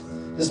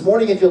This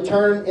morning, if you'll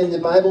turn in the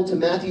Bible to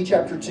Matthew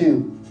chapter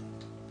 2.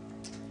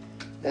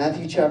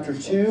 Matthew chapter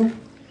 2.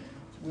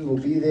 We will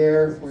be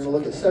there. We're going to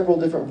look at several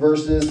different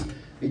verses,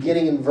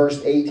 beginning in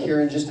verse 8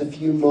 here in just a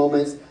few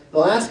moments. The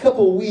last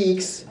couple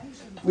weeks,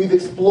 we've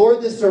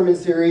explored this sermon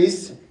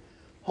series,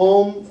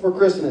 Home for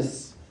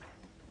Christmas.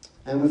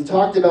 And we've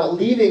talked about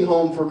leaving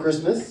home for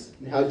Christmas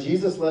and how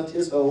Jesus left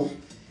his home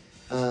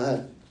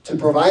to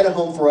provide a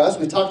home for us.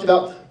 We talked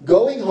about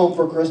going home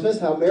for Christmas,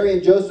 how Mary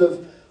and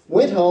Joseph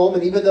went home,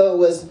 and even though it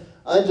was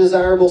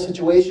undesirable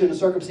situation and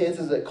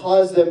circumstances that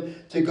caused them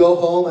to go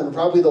home, and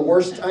probably the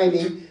worst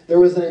timing, there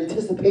was an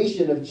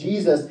anticipation of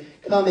Jesus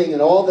coming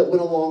and all that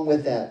went along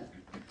with that.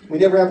 We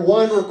never have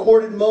one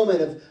recorded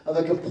moment of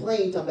a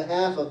complaint on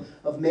behalf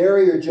of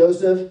Mary or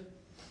Joseph.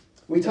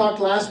 We talked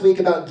last week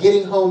about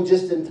getting home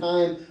just in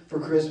time for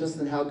Christmas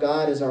and how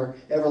God is our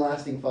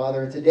everlasting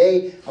Father. And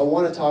today, I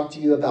want to talk to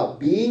you about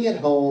being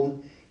at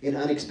home in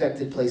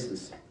unexpected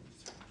places.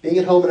 Being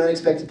at home in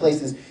unexpected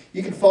places.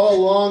 You can follow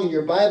along in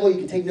your Bible. You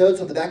can take notes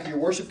on the back of your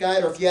worship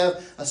guide. Or if you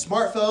have a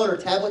smartphone or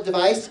tablet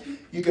device,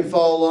 you can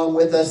follow along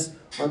with us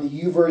on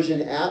the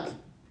YouVersion app.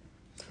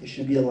 It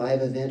should be a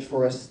live event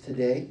for us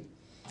today.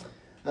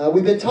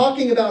 We've been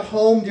talking about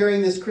home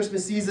during this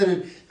Christmas season,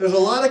 and there's a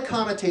lot of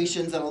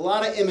connotations and a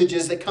lot of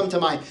images that come to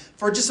mind.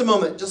 For just a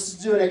moment, just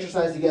to do an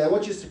exercise together, I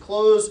want you to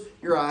close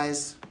your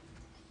eyes.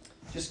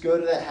 Just go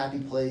to that happy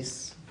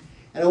place.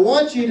 And I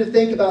want you to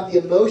think about the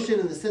emotion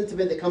and the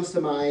sentiment that comes to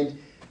mind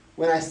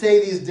when I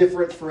say these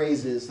different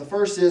phrases. The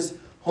first is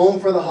home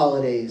for the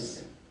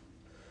holidays.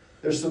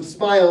 There's some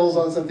smiles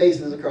on some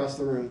faces across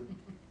the room.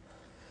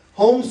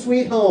 Home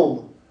sweet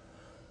home.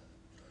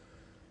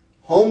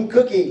 Home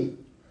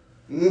cooking.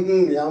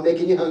 Now I'm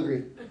making you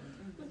hungry.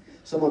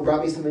 Someone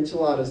brought me some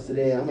enchiladas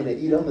today. I'm going to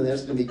eat them, and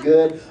that's going to be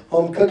good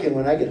home cooking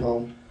when I get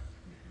home.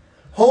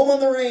 Home on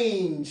the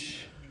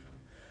range.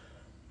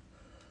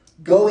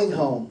 Going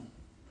home.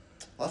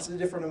 Lots of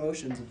different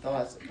emotions and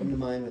thoughts that come to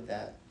mind with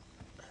that.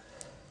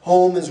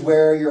 Home is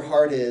where your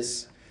heart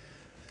is.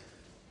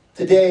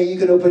 Today, you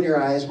can open your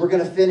eyes. We're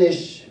going to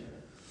finish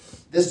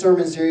this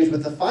sermon series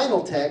with the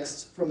final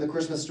text from the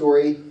Christmas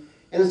story.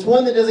 And it's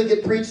one that doesn't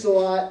get preached a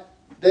lot,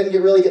 doesn't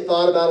really get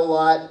thought about a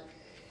lot.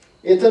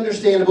 It's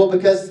understandable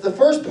because the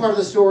first part of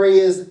the story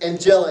is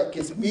angelic.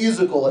 It's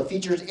musical. It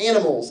features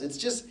animals. It's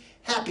just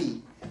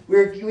happy.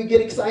 We get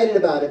excited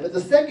about it. But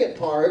the second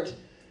part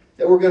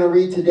that we're going to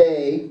read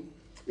today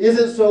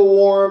isn't so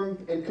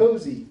warm and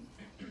cozy.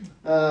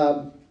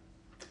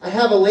 I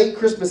have a late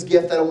Christmas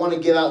gift that I want to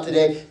give out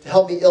today to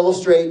help me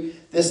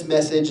illustrate this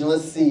message. And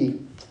let's see.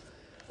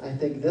 I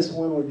think this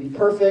one would be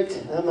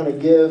perfect. I'm going to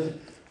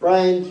give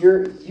Ryan,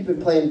 you've been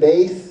playing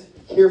bass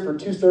here for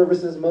 2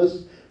 services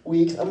most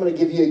weeks. I'm going to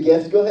give you a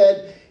gift. Go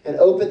ahead and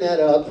open that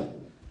up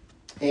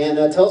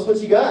and tell us what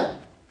you got.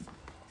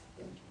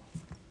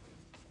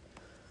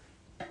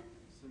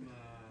 Some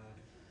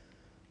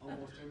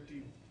almost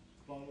empty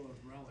bottle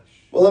of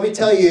relish. Well, let me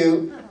tell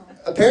you,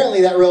 apparently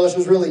that relish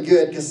was really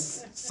good because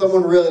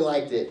someone really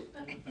liked it.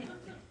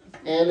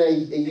 And a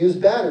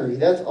used battery.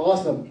 That's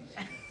awesome.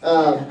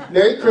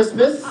 Merry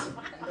Christmas.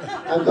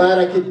 I'm glad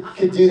I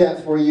could do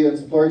that for you and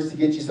splurge to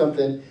get you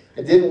something.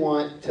 I didn't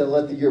want to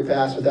let the year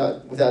pass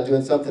without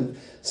doing something.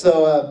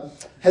 So,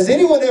 has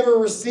anyone ever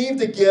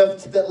received a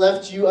gift that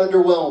left you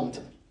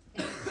underwhelmed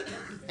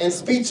and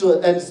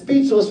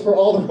speechless for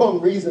all the wrong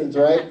reasons,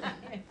 right?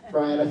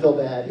 Brian, I feel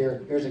bad.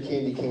 Here's a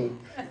candy cane.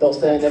 They'll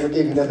say I never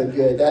gave you nothing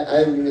good. I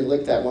haven't even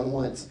licked that one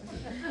once.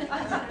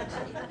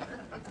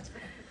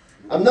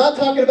 I'm not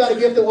talking about a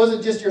gift that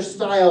wasn't just your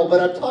style, but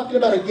I'm talking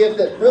about a gift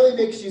that really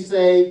makes you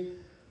say,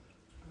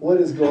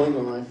 what is going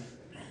on?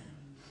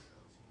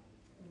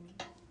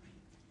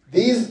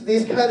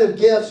 These kind of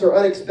gifts are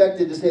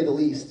unexpected, to say the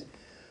least.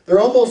 They're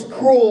almost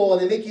cruel,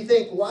 and they make you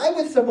think, why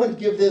would someone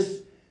give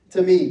this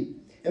to me?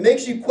 It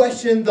makes you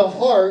question the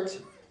heart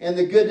and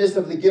the goodness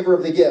of the giver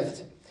of the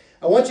gift.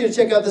 I want you to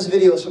check out this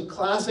video of some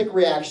classic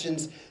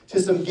reactions to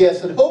some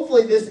gifts, and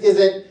hopefully this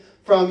isn't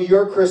from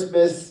your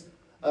Christmas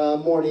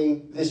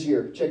morning this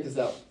year. Check this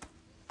out.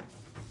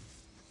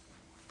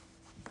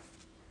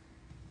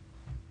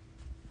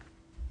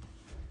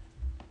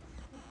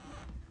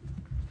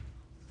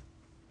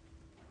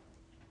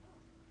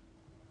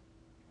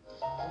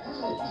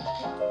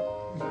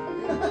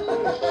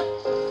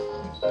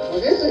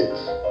 What is it? I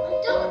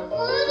don't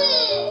want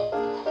it.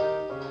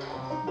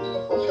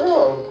 What's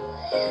wrong?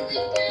 It's a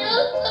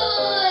girl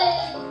toy.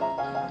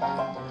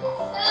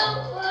 I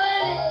don't want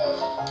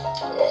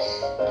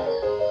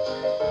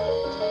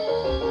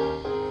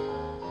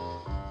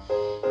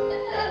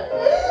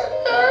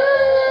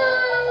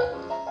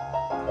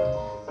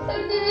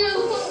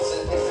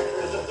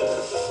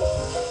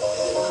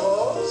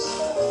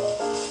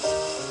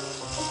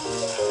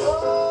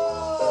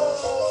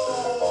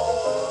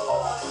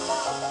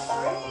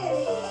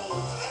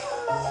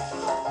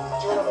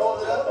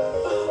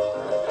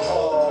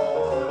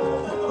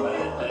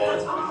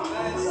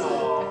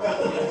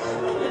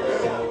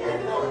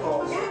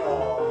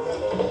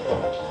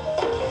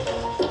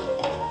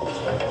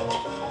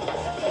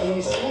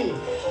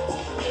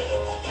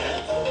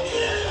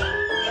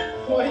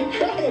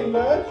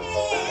man.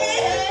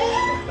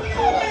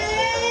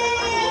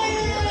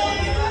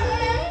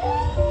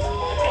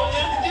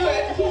 Do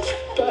it. Good.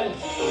 Bye.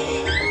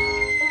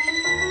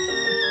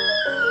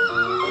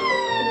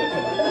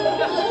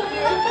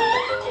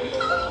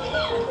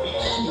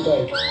 There you go.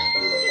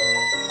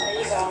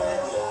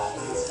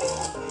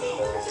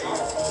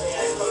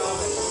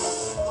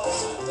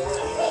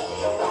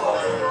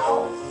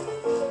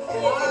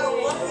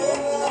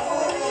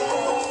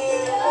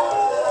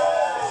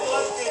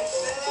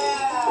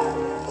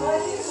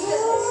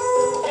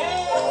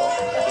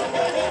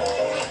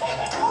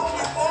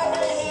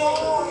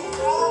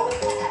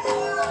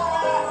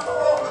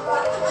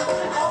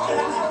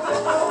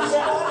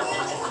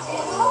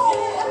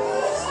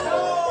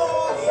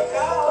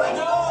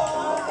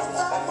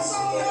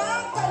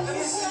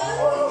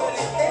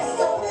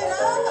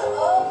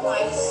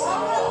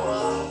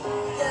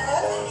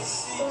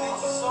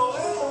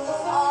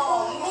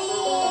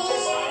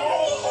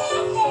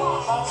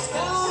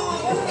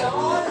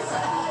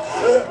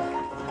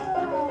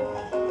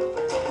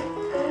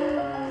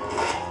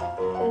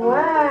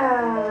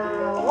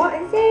 Wow, what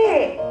is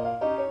it?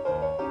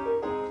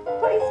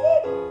 What is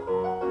it?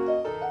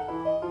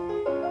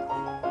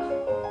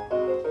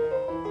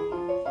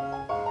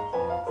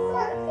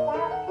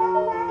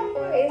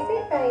 What is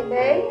it,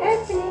 baby?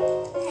 Open it.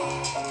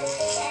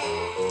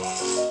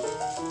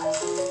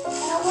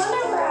 I want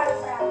to ride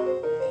around.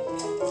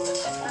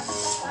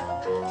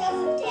 Because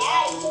of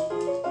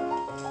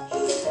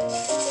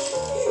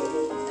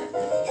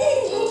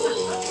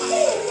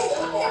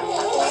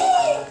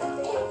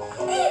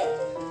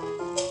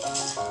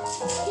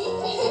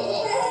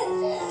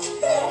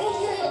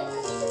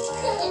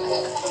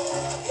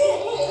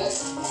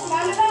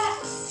Found it back.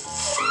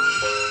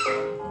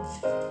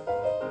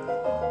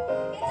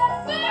 It's a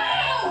phone!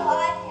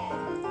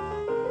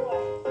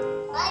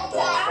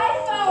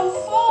 iPhone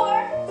 4.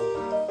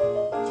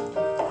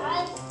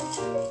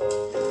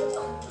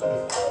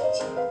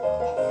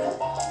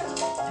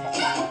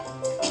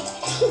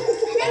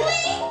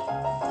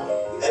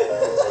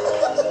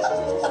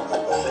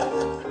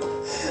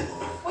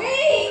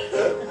 Wait!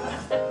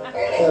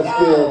 Where'd it That's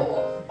go?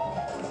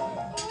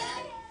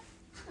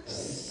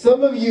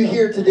 Some of you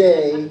here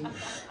today, and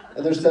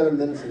there's 7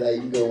 minutes of that,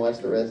 you can go and watch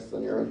the rest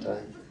on your own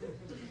time.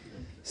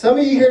 Some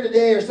of you here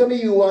today, or some of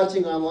you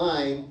watching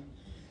online,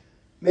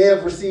 may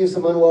have received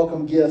some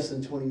unwelcome gifts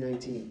in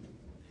 2019.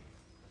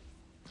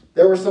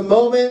 There were some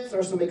moments,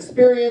 or some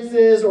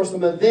experiences, or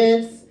some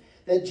events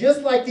that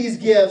just like these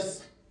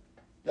gifts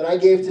that I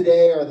gave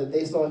today, or that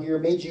they saw here,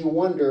 made you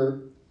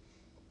wonder,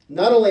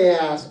 not only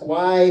ask,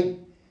 why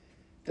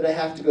did I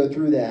have to go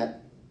through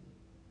that?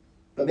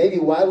 But maybe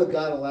why would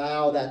God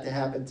allow that to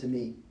happen to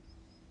me?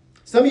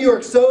 Some of you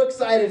are so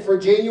excited for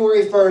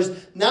January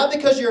 1st, not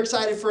because you're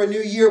excited for a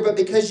new year, but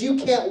because you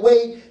can't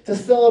wait to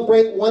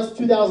celebrate once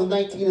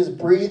 2019 has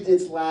breathed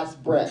its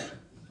last breath.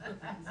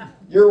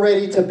 You're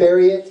ready to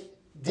bury it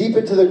deep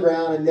into the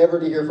ground and never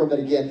to hear from it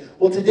again.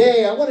 Well,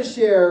 today I want to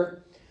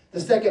share the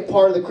second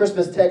part of the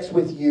Christmas text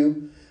with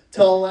you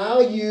to allow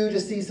you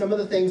to see some of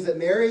the things that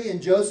Mary and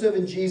Joseph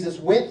and Jesus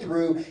went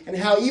through, and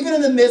how even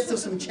in the midst of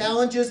some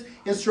challenges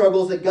and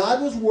struggles that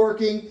God was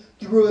working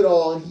through it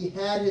all, and he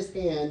had his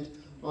hand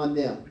on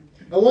them.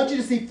 I want you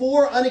to see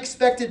 4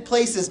 unexpected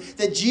places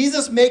that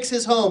Jesus makes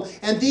his home.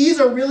 And these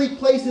are really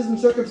places and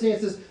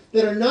circumstances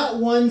that are not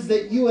ones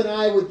that you and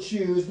I would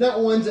choose,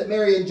 not ones that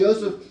Mary and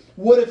Joseph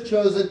would have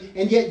chosen,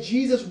 and yet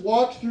Jesus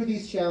walked through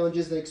these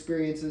challenges and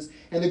experiences.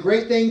 And the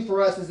great thing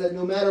for us is that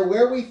no matter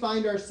where we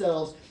find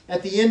ourselves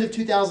at the end of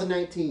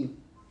 2019,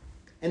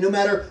 and no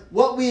matter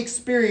what we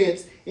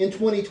experience in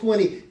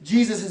 2020,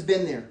 Jesus has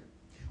been there.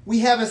 We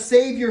have a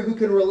Savior who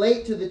can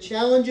relate to the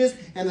challenges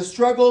and the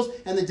struggles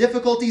and the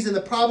difficulties and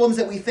the problems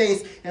that we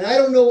face. And I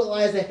don't know what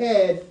lies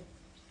ahead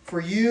for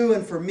you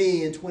and for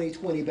me in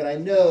 2020, but I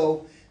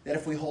know that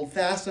if we hold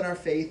fast on our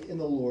faith in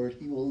the Lord,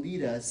 he will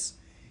lead us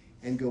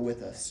and go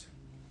with us.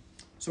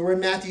 So we're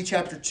in Matthew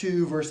chapter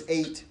 2, verse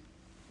 8.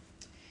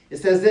 It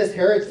says this: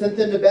 Herod sent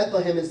them to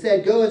Bethlehem and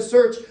said, "Go and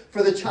search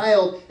for the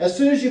child. As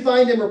soon as you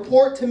find him,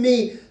 report to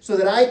me so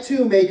that I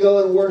too may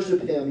go and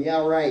worship him."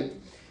 Yeah, right.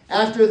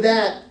 After they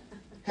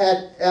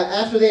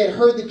had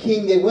heard the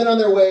king, they went on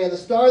their way, and the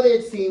star they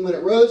had seen when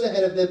it rose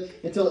ahead of them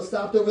until it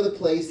stopped over the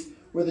place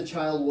where the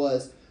child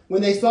was.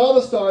 When they saw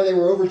the star, they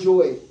were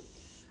overjoyed.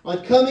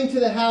 On coming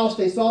to the house,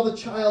 they saw the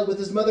child with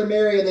his mother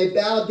Mary, and they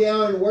bowed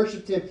down and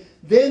worshipped him.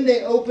 Then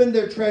they opened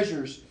their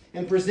treasures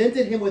and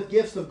presented him with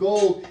gifts of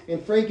gold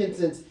and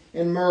frankincense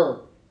and myrrh.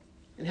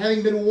 And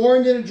having been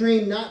warned in a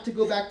dream not to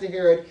go back to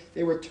Herod,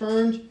 they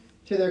returned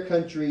to their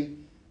country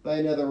by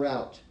another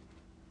route.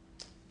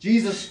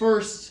 Jesus'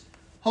 first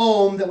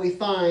home that we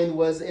find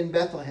was in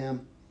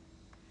Bethlehem.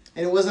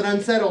 And it was an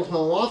unsettled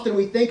home. Often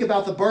we think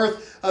about the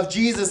birth of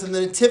Jesus and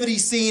the nativity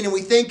scene, and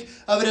we think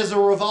of it as a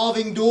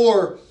revolving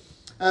door.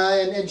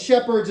 And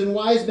shepherds and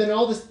wise men,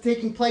 all this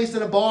taking place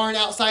in a barn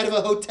outside of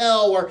a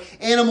hotel where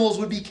animals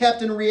would be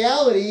kept. In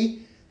reality,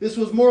 This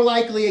was more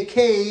likely a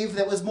cave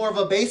that was more of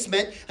a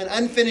basement, an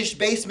unfinished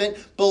basement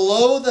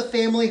below the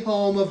family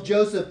home of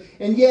Joseph.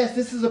 And yes,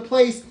 this is a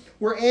place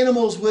where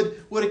animals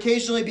would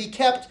occasionally be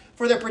kept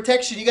for their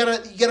protection. You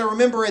gotta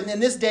remember, in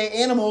this day,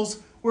 animals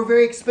were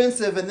very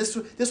expensive, and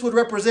this would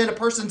represent a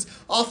person's,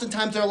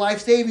 oftentimes their life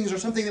savings or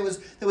something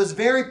that was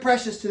very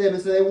precious to them.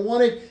 And so they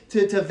wanted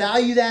to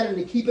value that and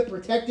to keep it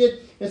protected.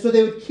 And so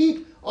they would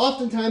keep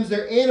oftentimes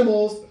their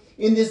animals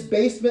in this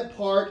basement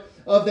part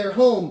of their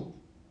home.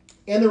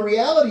 And the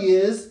reality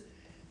is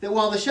that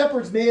while the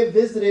shepherds may have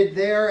visited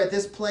there at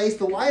this place,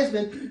 the wise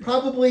men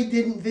probably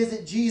didn't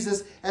visit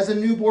Jesus as a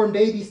newborn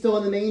baby still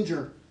in the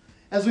manger.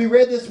 As we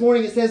read this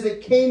morning, it says they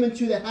came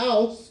into the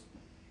house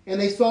and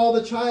they saw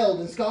the child.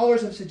 And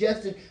scholars have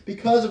suggested,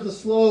 because of the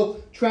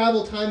slow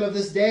travel time of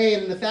this day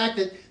and the fact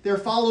that they're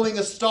following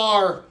a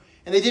star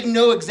and they didn't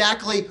know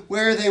exactly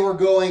where they were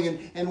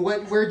going and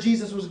where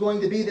Jesus was going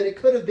to be, that it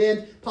could have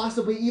been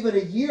possibly even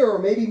a year or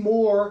maybe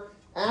more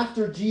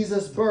after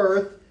Jesus'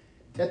 birth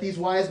that these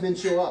wise men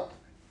show up.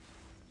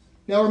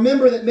 Now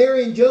remember that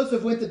Mary and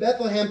Joseph went to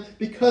Bethlehem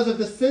because of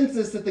the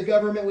census that the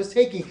government was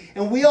taking.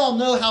 And we all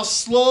know how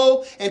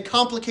slow and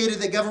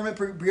complicated the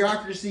government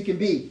bureaucracy can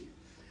be.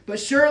 But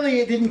surely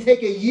it didn't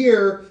take a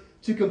year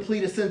to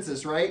complete a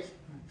census, right?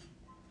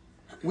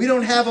 We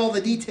don't have all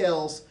the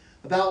details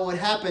about what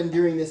happened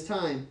during this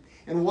time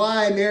and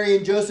why Mary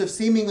and Joseph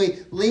seemingly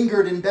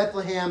lingered in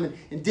Bethlehem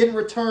and didn't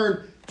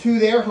return to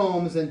their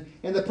homes and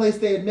the place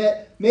they had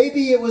met.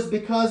 Maybe it was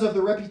because of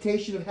the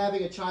reputation of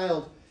having a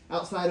child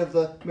outside of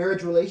the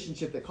marriage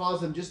relationship that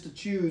caused them just to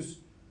choose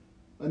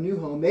a new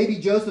home. Maybe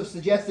Joseph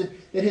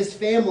suggested that his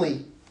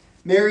family,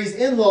 Mary's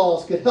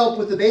in-laws, could help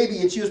with the baby,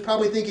 and she was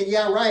probably thinking,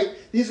 yeah, right,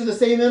 these are the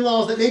same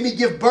in-laws that made me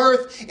give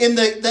birth in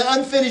the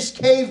unfinished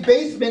cave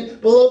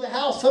basement below the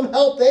house. Some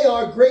help they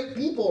are, great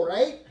people,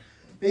 right?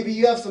 Maybe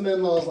you have some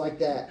in-laws like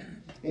that,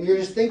 and you're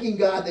just thanking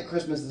God that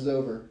Christmas is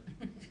over.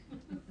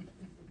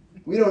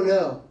 We don't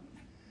know.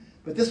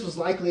 But this was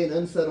likely an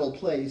unsettled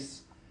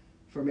place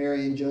for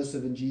Mary and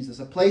Joseph and Jesus.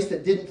 A place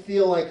that didn't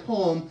feel like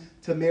home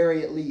to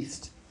Mary at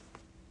least.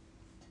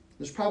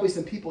 There's probably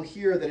some people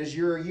here that as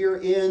your year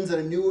ends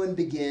and a new one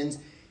begins,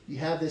 you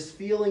have this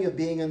feeling of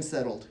being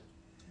unsettled.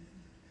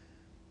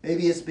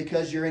 Maybe it's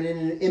because you're in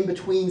an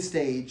in-between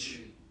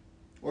stage,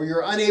 or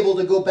you're unable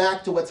to go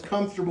back to what's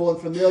comfortable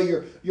and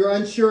familiar. You're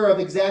unsure of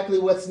exactly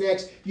what's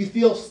next. You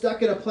feel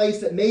stuck in a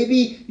place that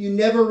maybe you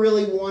never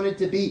really wanted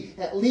to be,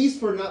 at least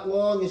for not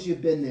long as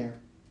you've been there.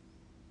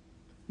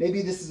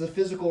 Maybe this is a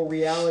physical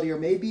reality, or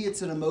maybe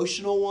it's an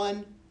emotional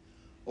one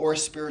or a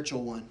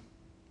spiritual one.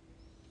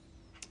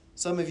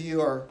 Some of you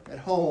are at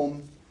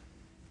home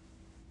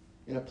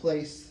in a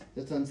place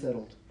that's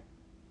unsettled.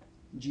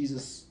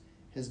 Jesus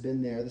has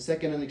been there. The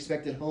second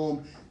unexpected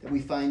home that we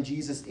find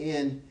Jesus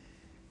in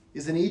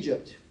is in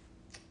Egypt.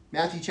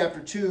 Matthew chapter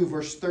 2,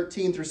 verse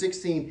 13 through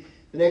 16,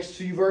 the next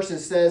few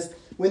verses says,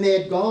 "When they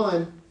had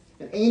gone,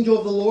 an angel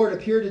of the Lord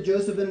appeared to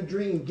Joseph in a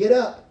dream. 'Get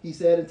up,' he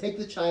said, 'and take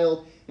the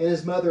child and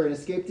his mother and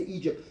escape to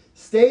Egypt.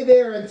 Stay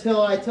there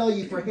until I tell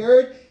you, for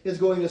Herod is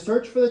going to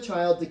search for the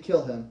child to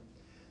kill him.'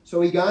 So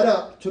he got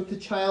up, took the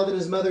child and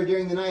his mother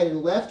during the night,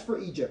 and left for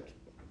Egypt,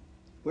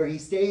 where he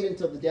stayed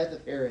until the death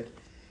of Herod.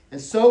 And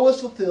so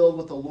was fulfilled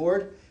what the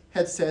Lord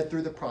had said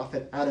through the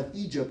prophet, 'Out of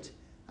Egypt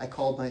I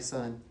called my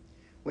son.'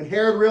 When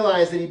Herod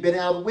realized that he'd been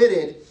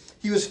outwitted,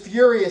 he was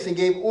furious and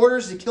gave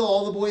orders to kill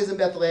all the boys in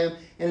Bethlehem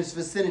and its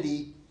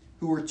vicinity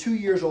who were 2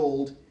 years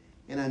old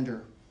and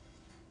under."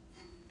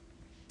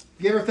 Have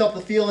you ever felt the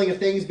feeling of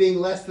things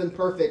being less than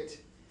perfect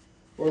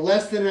or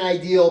less than an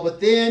ideal, but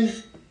then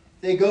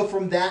they go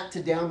from that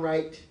to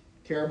downright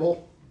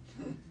terrible?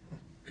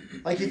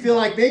 Like you feel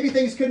like maybe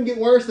things couldn't get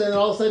worse, and then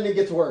all of a sudden it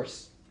gets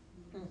worse.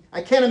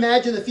 I can't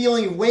imagine the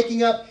feeling of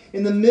waking up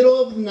in the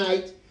middle of the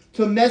night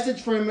to a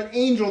message from an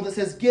angel that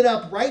says, "Get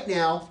up right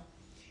now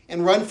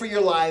and run for your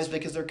lives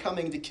because they're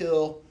coming to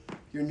kill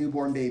your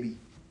newborn baby."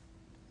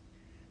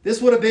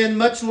 This would have been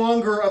much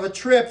longer of a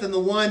trip than the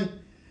one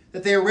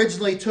that they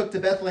originally took to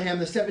Bethlehem,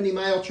 the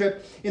 70-mile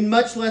trip, in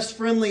much less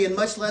friendly and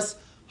much less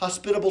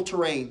hospitable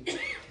terrain.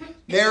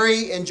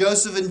 Mary and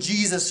Joseph and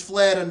Jesus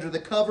fled under the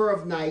cover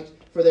of night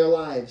for their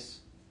lives.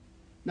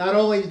 Not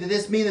only did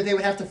this mean that they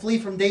would have to flee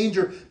from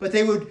danger, but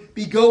they would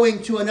be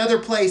going to another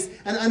place,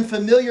 an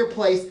unfamiliar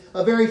place,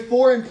 a very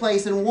foreign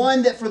place, and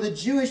one that for the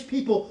Jewish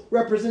people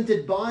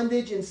represented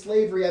bondage and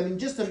slavery. I mean,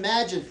 just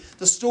imagine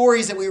the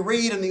stories that we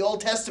read in the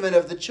Old Testament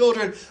of the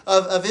children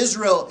of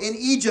Israel in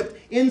Egypt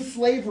in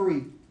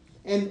slavery,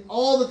 and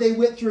all that they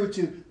went through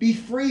to be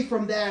free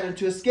from that and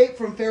to escape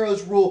from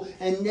Pharaoh's rule,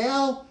 and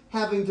now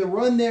having to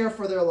run there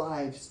for their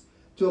lives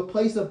to a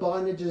place of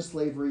bondage and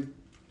slavery.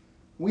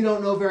 We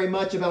don't know very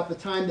much about the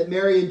time that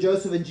Mary and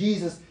Joseph and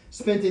Jesus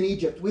spent in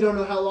Egypt. We don't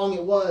know how long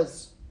it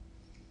was.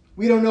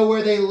 We don't know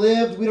where they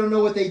lived. We don't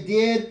know what they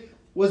did.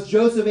 Was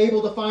Joseph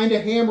able to find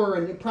a hammer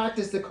and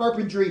practice the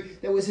carpentry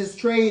that was his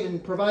trade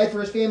and provide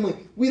for his family?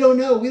 We don't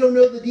know. We don't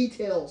know the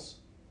details.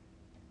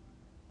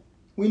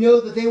 We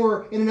know that they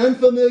were in an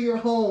unfamiliar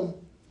home.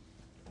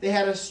 They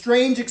had a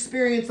strange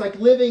experience like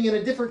living in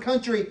a different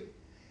country.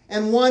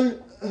 and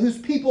one whose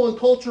people and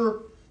culture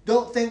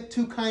don't think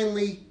too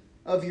kindly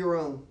of your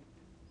own.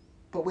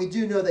 But we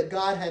do know that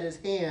God had his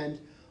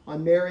hand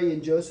on Mary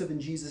and Joseph and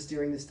Jesus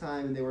during this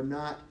time, and they were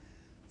not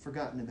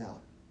forgotten about.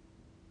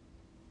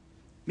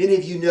 Many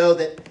of you know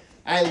that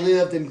I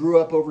lived and grew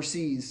up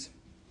overseas.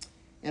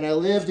 And I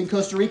lived in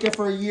Costa Rica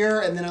for a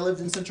year, and then I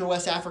lived in Central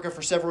West Africa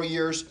for several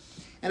years.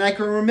 And I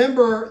can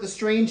remember the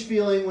strange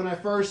feeling when I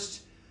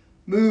first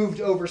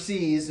moved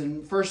overseas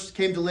and first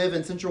came to live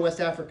in Central West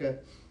Africa.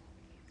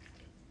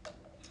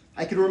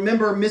 I can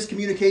remember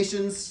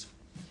miscommunications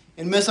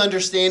and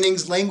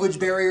misunderstandings, language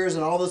barriers,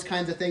 and all those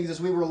kinds of things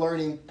as we were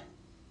learning.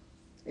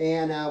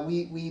 And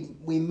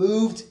we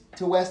moved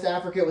to West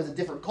Africa. It was a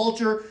different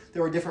culture.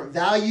 There were different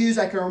values.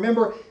 I can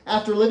remember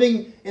after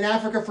living in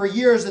Africa for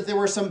years that there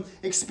were some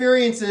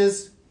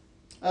experiences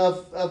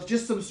of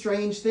just some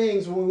strange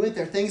things when we went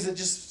there. Things that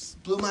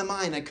just blew my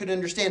mind. I couldn't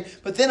understand.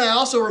 But then I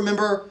also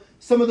remember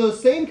some of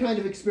those same kind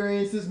of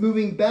experiences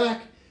moving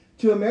back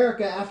to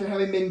America after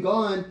having been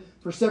gone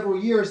for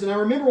several years. And I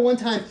remember one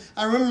time,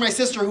 I remember my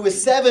sister who was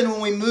 7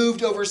 when we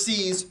moved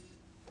overseas,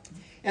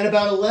 and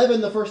about 11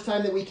 the first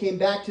time that we came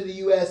back to the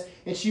U.S.,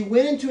 and she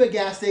went into a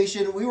gas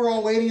station. We were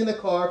all waiting in the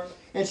car,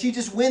 and she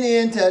just went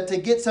in to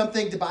get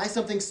something, to buy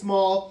something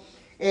small,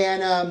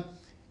 and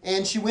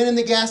she went in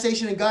the gas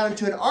station and got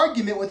into an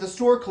argument with the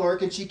store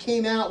clerk, and she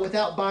came out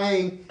without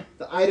buying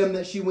the item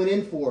that she went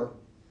in for.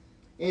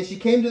 And she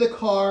came to the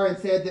car and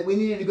said that we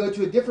needed to go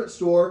to a different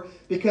store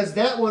because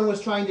that one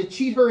was trying to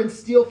cheat her and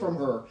steal from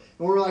her. And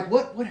we were like,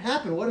 what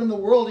happened? What in the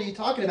world are you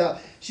talking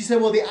about? She said,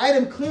 well, the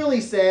item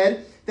clearly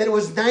said that it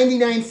was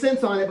 99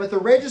 cents on it, but the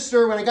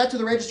register, when I got to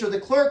the register, the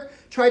clerk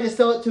tried to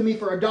sell it to me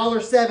for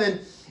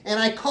 $1.07, and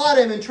I caught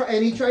him,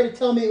 and he tried to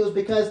tell me it was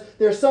because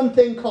there's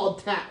something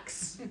called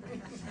tax.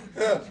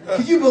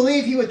 Could you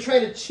believe he would try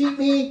to cheat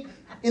me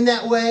in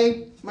that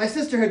way? My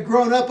sister had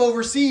grown up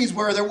overseas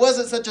where there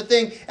wasn't such a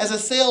thing as a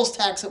sales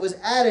tax that was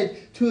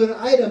added to an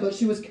item, but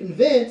she was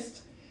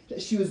convinced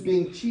that she was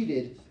being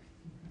cheated.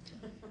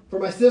 For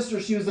my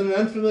sister, she was in an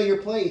unfamiliar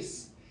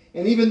place,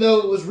 and even though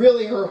it was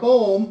really her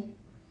home,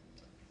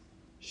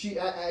 she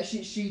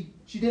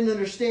didn't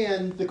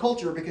understand the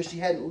culture because she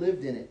hadn't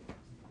lived in it.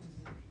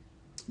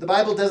 The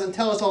Bible doesn't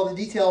tell us all the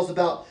details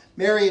about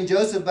Mary and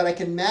Joseph, but I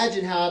can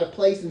imagine how out of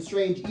place and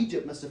strange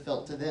Egypt must have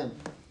felt to them.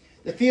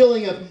 The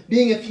feeling of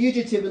being a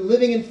fugitive and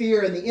living in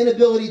fear and the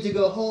inability to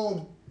go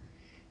home.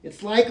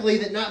 It's likely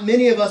that not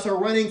many of us are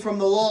running from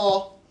the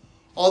law,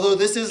 although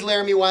this is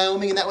Laramie,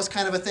 Wyoming, and that was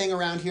kind of a thing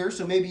around here,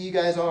 so maybe you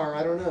guys are.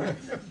 I don't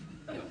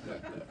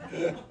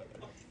know.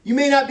 You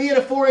may not be in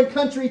a foreign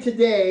country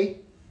today,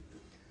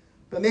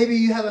 but maybe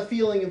you have a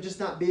feeling of just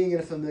not being in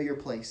a familiar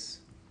place.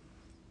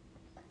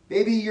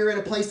 Maybe you're in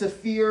a place of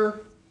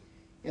fear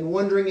and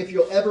wondering if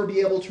you'll ever be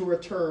able to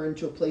return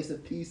to a place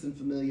of peace and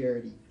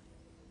familiarity.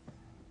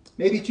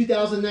 Maybe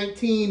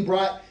 2019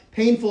 brought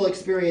painful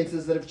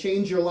experiences that have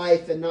changed your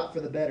life and not for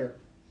the better.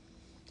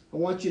 I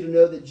want you to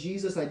know that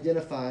Jesus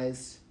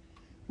identifies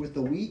with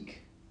the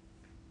weak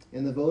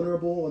and the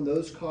vulnerable and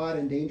those caught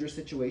in dangerous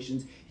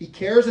situations. He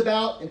cares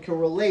about and can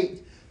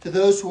relate to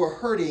those who are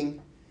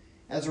hurting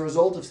as a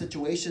result of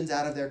situations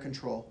out of their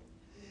control.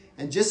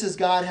 And just as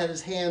God had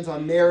his hands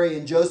on Mary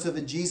and Joseph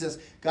and Jesus,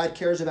 God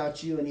cares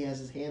about you and he has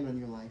his hand on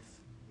your life.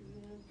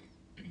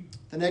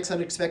 The next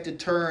unexpected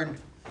turn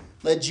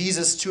led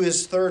Jesus to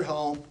his third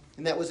home,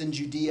 and that was in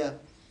Judea.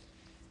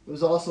 It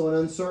was also an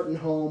uncertain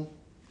home.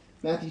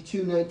 Matthew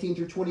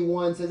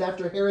 2:19-21 says,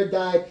 after Herod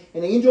died,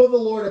 an angel of the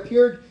Lord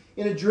appeared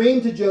in a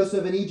dream to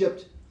Joseph in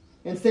Egypt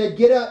and said,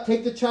 get up,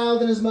 take the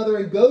child and his mother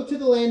and go to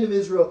the land of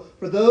Israel,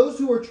 for those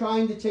who are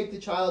trying to take the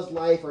child's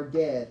life are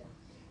dead.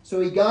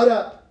 So he got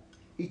up,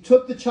 he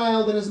took the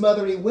child and his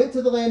mother, and he went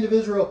to the land of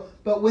Israel.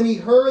 But when he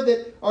heard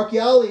that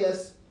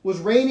Archelaus was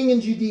reigning in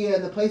Judea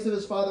in the place of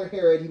his father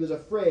Herod, he was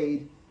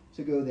afraid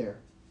to go there.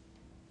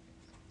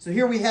 So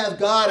here we have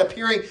God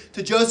appearing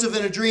to Joseph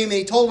in a dream, and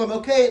he told him,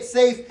 okay, it's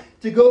safe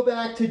to go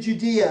back to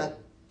Judea,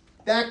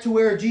 back to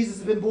where Jesus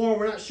had been born.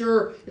 We're not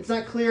sure, it's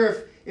not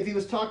clear if he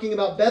was talking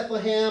about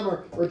Bethlehem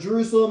or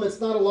Jerusalem. It's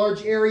not a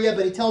large area,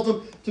 but he tells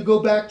them to go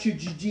back to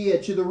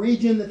Judea, to the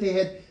region that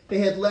they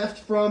had left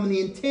from, and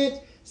the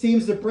intent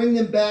seems to bring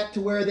them back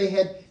to where they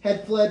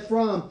had fled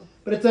from.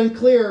 But it's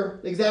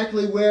unclear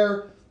exactly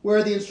where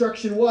the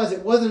instruction was.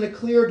 It wasn't a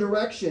clear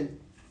direction.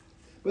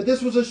 But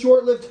this was a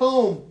short-lived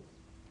home.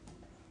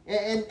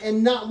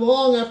 And not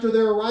long after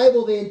their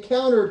arrival, they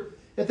encountered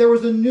that there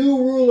was a new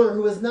ruler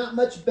who was not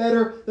much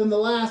better than the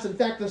last. In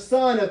fact, the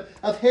son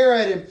of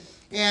Herod.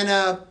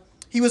 And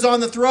he was on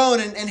the throne.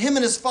 And him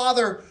and his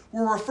father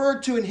were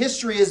referred to in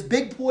history as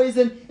big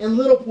poison and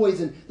little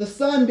poison. The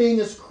son being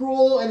as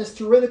cruel and as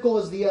tyrannical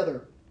as the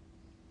other.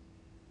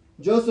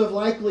 Joseph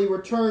likely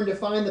returned to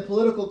find the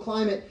political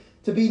climate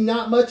to be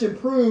not much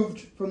improved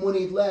from when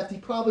he'd left. He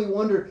probably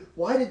wondered,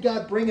 why did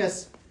God bring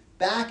us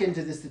back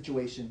into this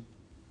situation?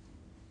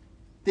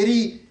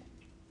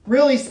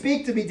 really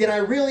speak to me? Did I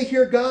really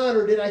hear God,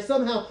 or did I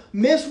somehow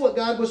miss what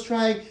God was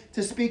trying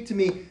to speak to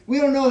me? We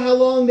don't know how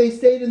long they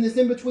stayed in this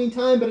in-between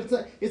time, but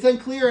it's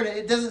unclear, and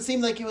it doesn't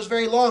seem like it was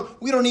very long.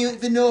 We don't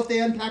even know if they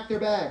unpacked their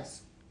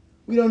bags.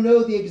 We don't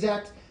know the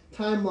exact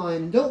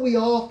timeline. Don't we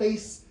all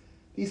face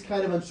these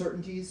kind of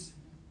uncertainties?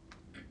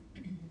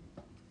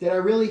 Did I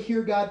really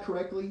hear God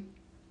correctly?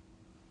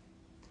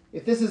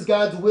 If this is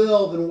God's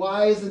will, then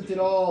why isn't it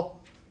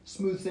all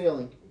smooth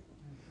sailing?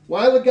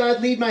 Why would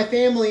God lead my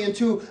family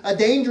into a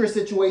dangerous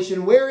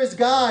situation? Where is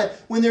God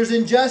when there's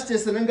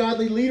injustice and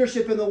ungodly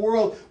leadership in the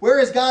world? Where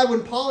is God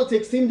when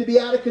politics seem to be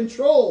out of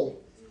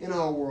control in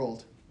our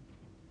world?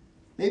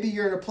 Maybe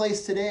you're in a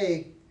place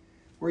today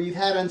where you've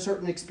had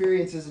uncertain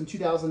experiences in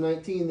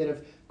 2019 that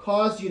have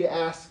caused you to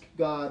ask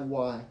God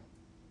why.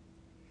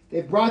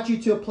 They've brought you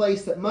to a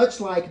place that, much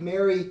like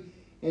Mary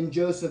and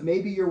Joseph,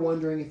 maybe you're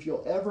wondering if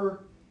you'll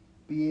ever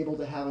be able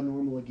to have a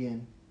normal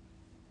again.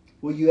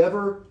 Will you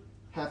ever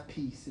have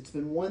peace? It's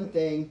been one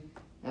thing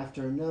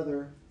after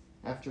another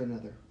after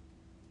another.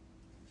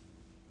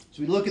 As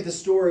we look at the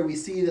story, we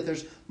see that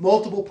there's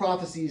multiple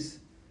prophecies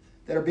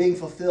that are being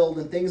fulfilled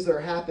and things that are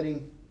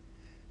happening.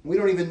 We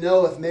don't even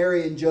know if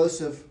Mary and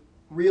Joseph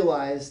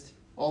realized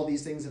all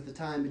these things at the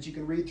time, but you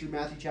can read through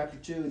Matthew chapter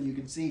 2 and you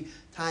can see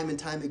time and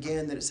time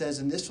again that it says,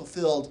 and this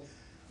fulfilled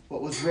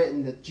what was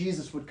written, that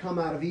Jesus would come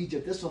out of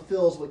Egypt. This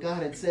fulfills what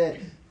God had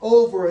said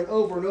over and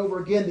over and over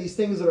again, these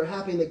things that are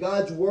happening, that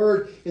God's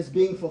word is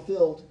being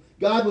fulfilled.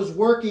 God was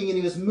working and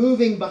he was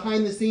moving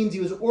behind the scenes.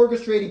 He was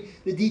orchestrating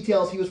the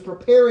details. He was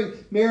preparing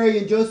Mary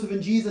and Joseph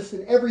and Jesus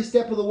in every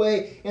step of the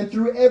way and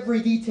through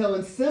every detail.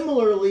 And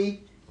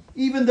similarly,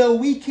 even though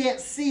we can't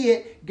see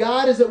it,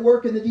 God is at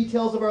work in the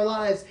details of our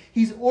lives.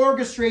 He's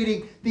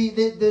orchestrating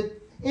the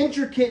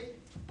intricate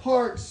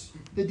parts,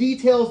 the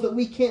details that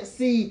we can't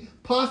see,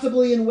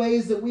 possibly in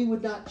ways that we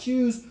would not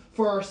choose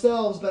for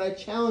ourselves. But I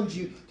challenge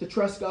you to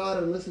trust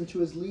God and listen to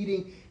his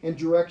leading and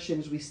direction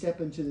as we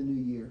step into the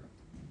new year.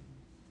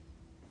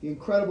 The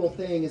incredible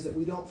thing is that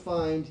we don't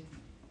find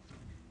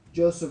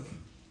Joseph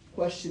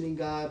questioning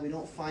God. We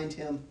don't find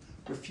him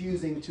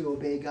refusing to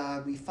obey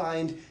God. We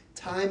find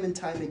time and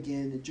time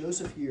again that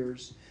Joseph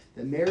hears,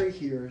 that Mary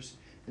hears,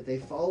 that they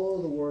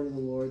follow the word of the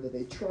Lord, that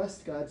they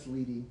trust God's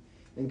leading,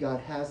 and God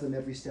has them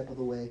every step of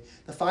the way.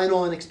 The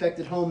final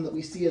unexpected home that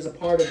we see as a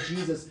part of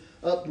Jesus'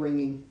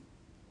 upbringing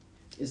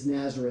is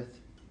Nazareth.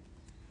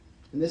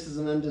 And this is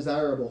an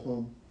undesirable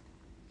home.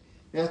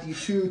 Matthew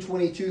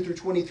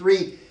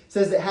 2:22-23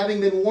 says that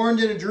having been warned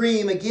in a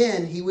dream,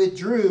 again, he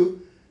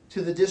withdrew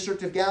to the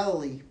district of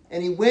Galilee.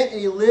 And he went and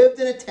he lived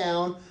in a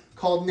town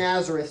called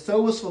Nazareth.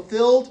 So was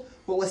fulfilled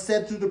what was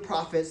said through the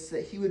prophets,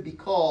 that he would be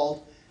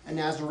called a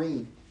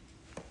Nazarene.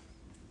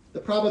 The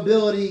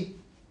probability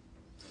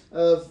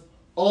of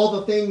all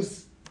the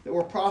things that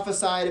were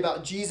prophesied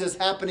about Jesus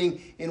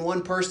happening in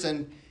one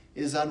person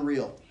is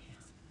unreal.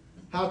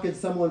 How could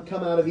someone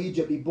come out of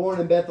Egypt, be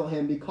born in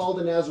Bethlehem, be called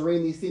a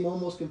Nazarene? These seem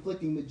almost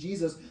conflicting, but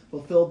Jesus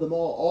fulfilled them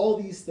all.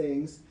 All these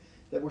things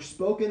that were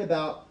spoken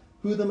about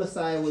who the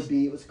Messiah would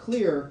be. It was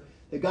clear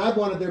that God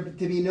wanted there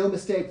to be no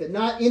mistake, that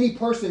not any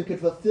person could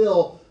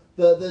fulfill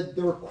the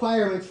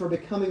requirements for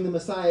becoming the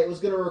Messiah. It was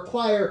going to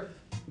require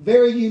a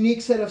very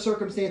unique set of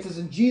circumstances,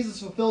 and Jesus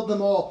fulfilled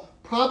them all.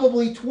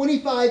 Probably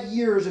 25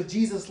 years of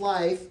Jesus'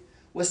 life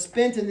was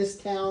spent in this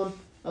town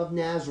of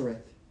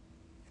Nazareth.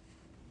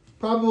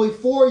 Probably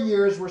 4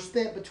 years were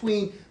spent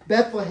between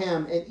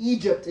Bethlehem and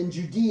Egypt and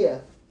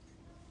Judea.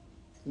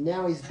 And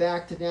now he's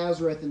back to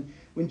Nazareth. And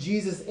when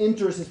Jesus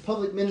enters his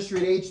public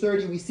ministry at age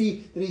 30, we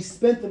see that he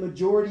spent the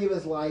majority of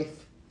his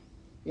life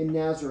in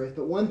Nazareth.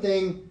 But one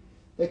thing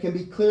that can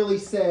be clearly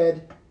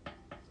said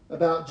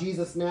about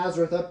Jesus'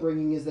 Nazareth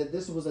upbringing is that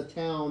this was a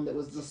town that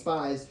was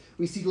despised.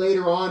 We see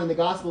later on in the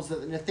Gospels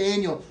that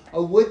Nathanael,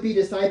 a would-be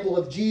disciple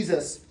of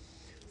Jesus,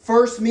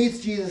 first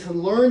meets Jesus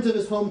and learns of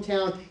his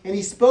hometown, and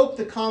he spoke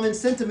the common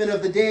sentiment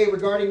of the day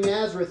regarding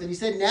Nazareth. And he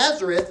said,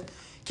 Nazareth,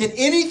 can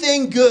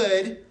anything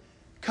good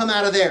come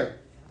out of there?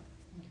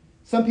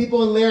 Some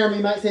people in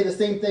Laramie might say the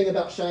same thing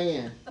about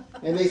Cheyenne,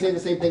 and they say the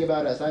same thing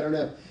about us. I don't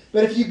know.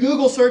 But if you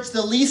Google search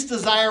the least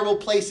desirable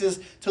places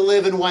to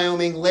live in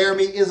Wyoming,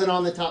 Laramie isn't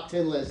on the top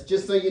 10 list,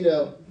 just so you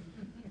know.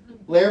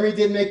 Laramie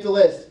did make the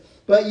list.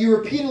 But you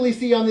repeatedly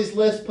see on these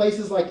lists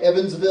places like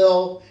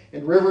Evansville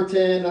and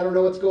Riverton. I don't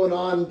know what's going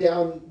on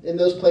down in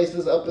those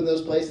places, up in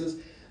those places.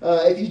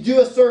 If you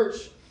do a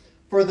search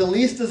for the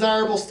least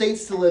desirable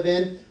states to live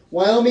in,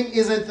 Wyoming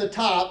isn't the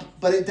top,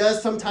 but it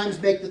does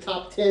sometimes make the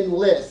top 10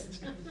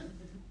 list.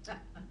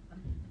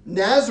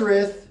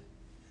 Nazareth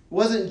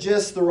wasn't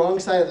just the wrong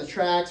side of the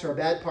tracks or a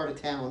bad part of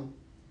town.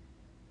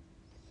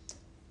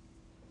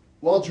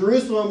 While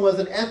Jerusalem was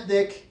an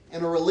ethnic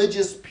and a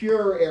religious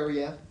pure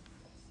area,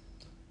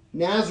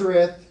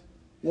 Nazareth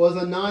was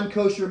a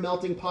non-kosher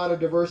melting pot of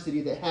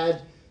diversity that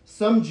had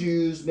some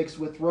Jews mixed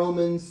with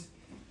Romans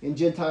and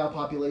Gentile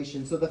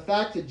population. So the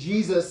fact that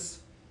Jesus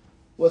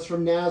was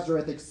from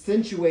Nazareth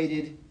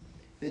accentuated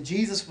that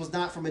Jesus was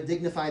not from a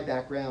dignified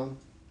background.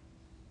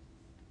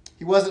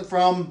 He wasn't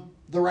from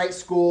the right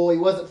school. He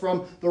wasn't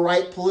from the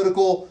right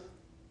political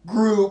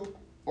group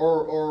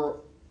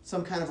or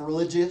some kind of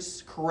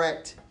religious,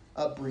 correct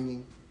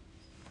upbringing.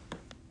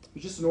 He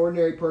was just an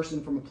ordinary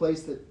person from a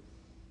place that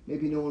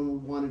maybe no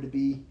one wanted to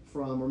be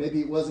from, or maybe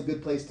it was a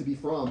good place to be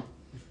from,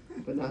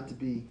 but not to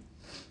be.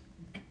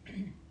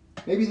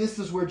 Maybe this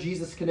is where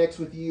Jesus connects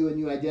with you and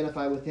you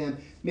identify with him.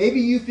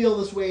 Maybe you feel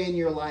this way in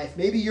your life.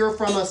 Maybe you're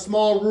from a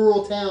small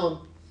rural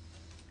town.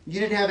 You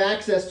didn't have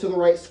access to the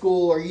right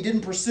school, or you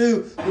didn't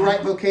pursue the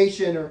right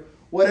vocation, or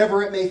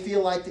whatever it may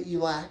feel like that you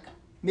lack.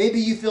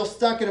 Maybe you feel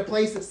stuck in a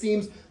place that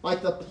seems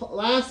like the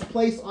last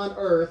place on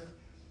earth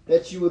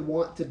that you would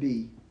want to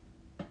be.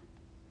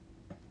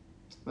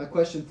 My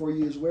question for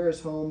you is, where is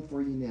home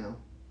for you now?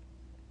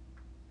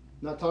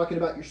 I'm not talking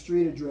about your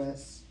street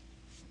address.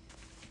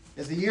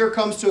 As the year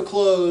comes to a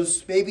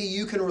close, maybe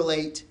you can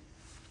relate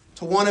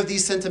to one of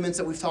these sentiments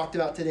that we've talked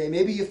about today.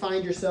 Maybe you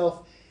find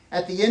yourself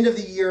at the end of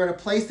the year in a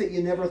place that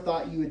you never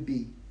thought you would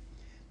be.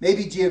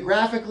 Maybe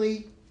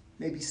geographically,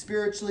 maybe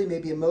spiritually,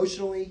 maybe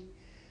emotionally.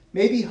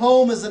 Maybe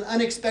home is an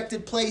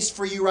unexpected place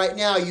for you right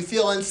now. You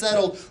feel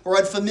unsettled or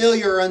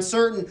unfamiliar or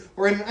uncertain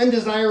or in an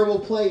undesirable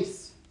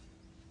place.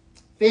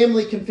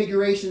 Family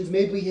configurations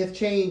maybe have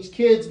changed.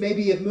 Kids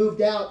maybe have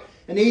moved out.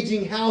 An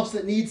aging house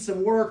that needs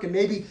some work, and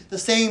maybe the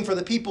same for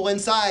the people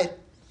inside.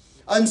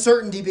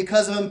 Uncertainty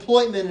because of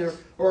employment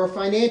or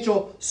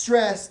financial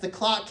stress. The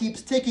clock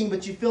keeps ticking,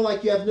 but you feel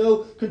like you have no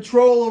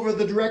control over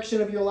the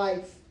direction of your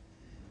life.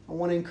 I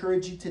want to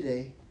encourage you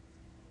today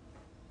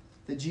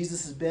that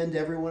Jesus has been to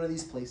every one of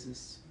these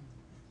places.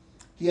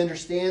 He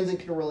understands and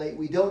can relate.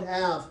 We don't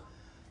have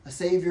a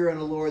Savior and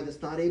a Lord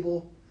that's not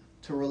able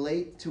to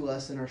relate to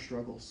us in our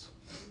struggles.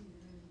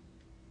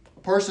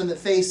 A person that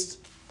faced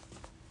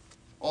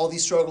all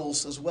these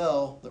struggles as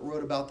well, that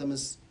wrote about them,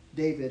 is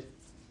David,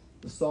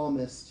 the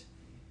psalmist.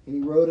 And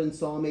he wrote in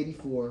Psalm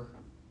 84,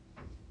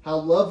 "How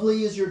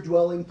lovely is your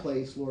dwelling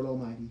place, Lord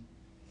Almighty.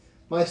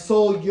 My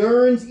soul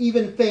yearns,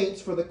 even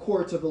faints, for the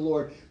courts of the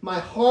Lord. My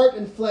heart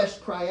and flesh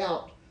cry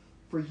out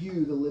for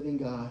you, the living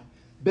God.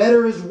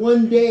 Better is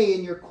one day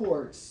in your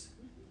courts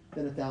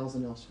than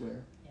 1,000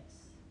 elsewhere."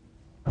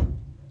 Yes.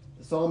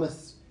 The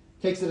psalmist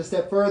takes it a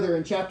step further.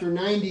 In chapter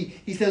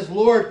 90, he says,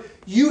 "Lord,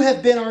 you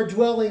have been our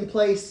dwelling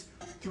place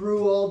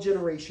through all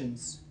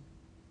generations."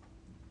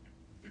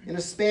 In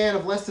a span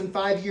of less than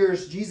 5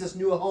 years, Jesus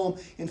knew a home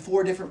in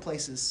 4 different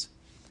places.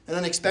 An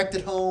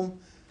unexpected home,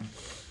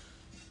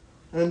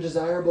 an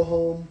undesirable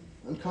home,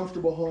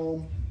 uncomfortable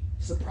home,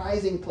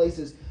 surprising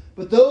places.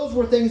 But those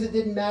were things that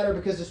didn't matter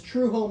because his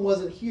true home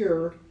wasn't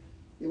here.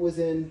 It was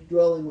in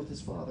dwelling with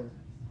his Father.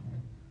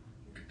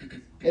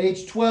 At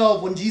age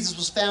 12, when Jesus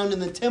was found in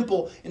the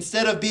temple,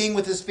 instead of being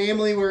with his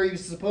family where he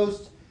was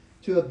supposed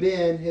to have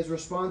been, his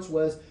response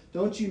was,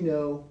 "Don't you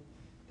know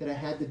that I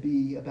had to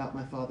be about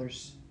my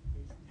Father's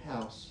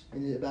house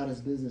and about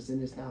his business in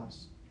his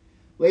house?"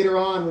 Later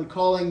on, when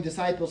calling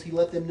disciples, he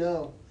let them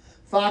know,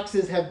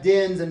 "Foxes have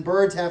dens and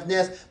birds have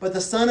nests, but the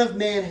Son of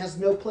Man has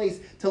no place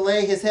to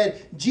lay his head."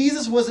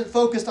 Jesus wasn't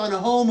focused on a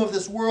home of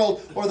this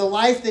world or the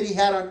life that he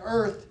had on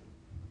earth.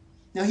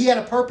 Now, he had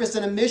a purpose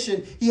and a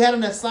mission. He had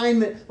an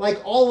assignment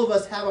like all of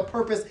us have a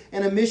purpose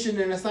and a mission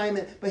and an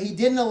assignment. But he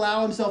didn't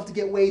allow himself to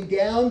get weighed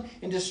down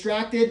and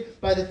distracted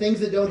by the things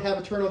that don't have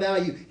eternal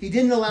value. He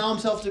didn't allow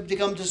himself to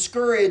become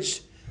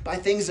discouraged by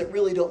things that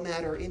really don't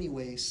matter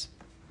anyways.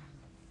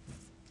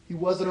 He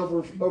wasn't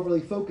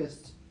overly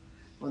focused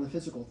on the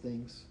physical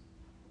things.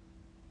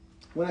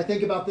 When I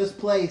think about this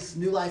place,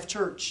 New Life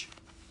Church,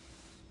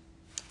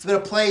 it's been a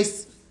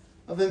place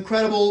of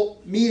incredible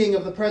meeting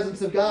of the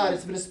presence of God.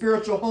 It's been a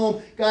spiritual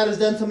home. God has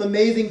done some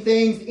amazing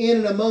things in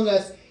and among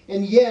us,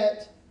 and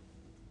yet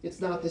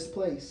it's not this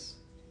place.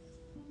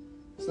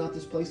 It's not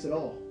this place at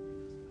all.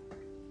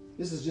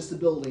 This is just a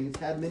building. It's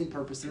had many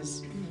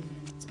purposes.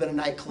 It's been a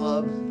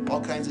nightclub.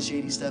 All kinds of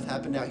shady stuff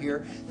happened out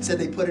here. They said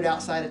they put it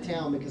outside of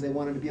town because they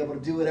wanted to be able to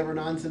do whatever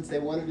nonsense they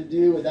wanted to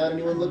do without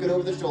anyone looking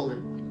over their shoulder.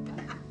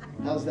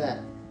 How's that?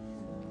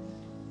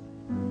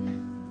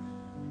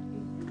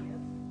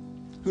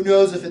 Who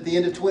knows if at the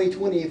end of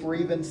 2020, if we're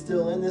even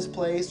still in this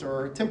place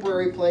or a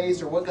temporary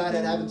place or what God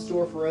had in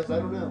store for us, I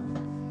don't know.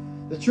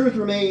 The truth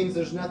remains,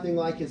 there's nothing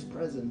like his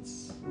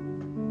presence.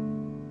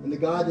 And the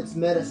God that's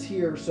met us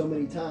here so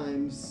many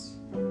times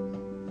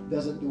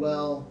doesn't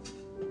dwell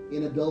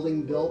in a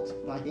building built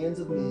by hands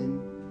of men.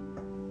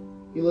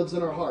 He lives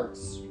in our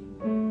hearts.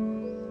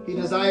 He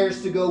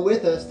desires to go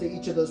with us to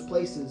each of those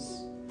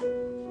places.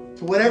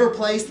 To whatever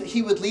place that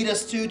he would lead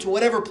us to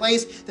whatever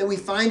place that we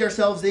find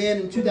ourselves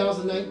in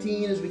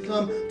 2019 as we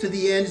come to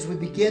the end, as we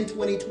begin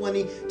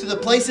 2020, to the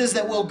places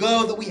that we'll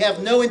go that we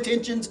have no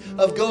intentions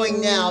of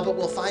going now, but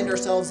we'll find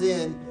ourselves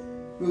in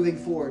moving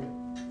forward.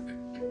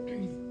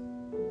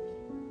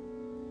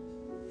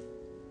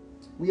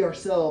 We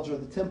ourselves are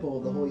the temple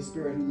of the Holy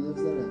Spirit who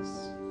lives in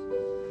us.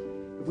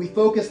 If we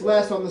focus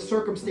less on the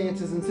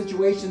circumstances and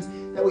situations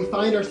that we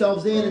find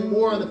ourselves in and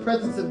more on the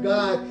presence of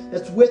God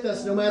that's with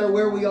us no matter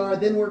where we are,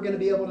 then we're going to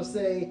be able to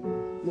say,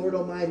 "Lord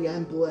Almighty,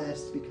 I'm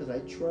blessed because I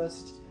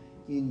trust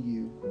in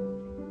you."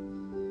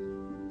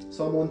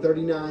 Psalm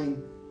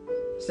 139,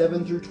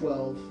 7 through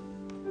 12.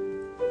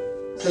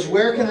 Because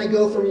where can I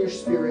go from your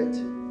spirit?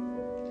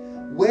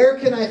 Where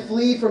can I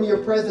flee from your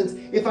presence?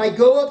 If I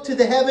go up to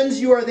the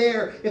heavens, you are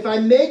there. If I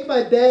make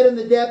my bed in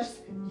the depths,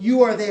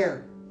 you are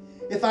there.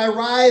 If I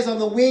rise on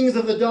the wings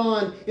of the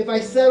dawn, if I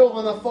settle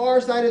on the far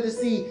side of the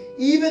sea,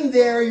 even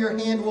there your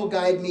hand will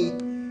guide me,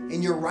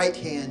 and your right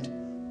hand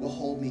will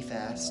hold me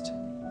fast.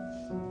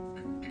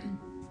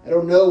 I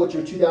don't know what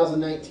your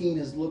 2019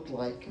 has looked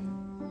like.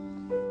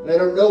 And I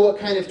don't know what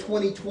kind of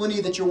 2020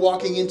 that you're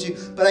walking into,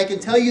 but I can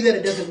tell you that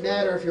it doesn't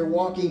matter if you're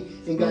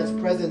walking in God's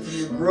presence and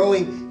you're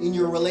growing in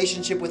your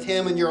relationship with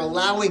Him and you're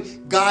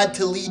allowing God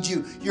to lead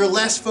you. You're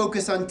less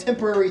focused on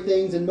temporary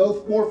things and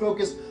more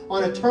focused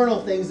on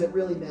eternal things that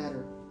really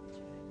matter.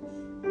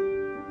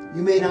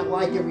 You may not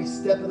like every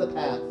step of the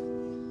path.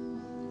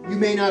 You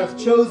may not have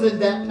chosen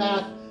that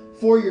path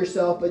for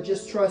yourself, but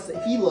just trust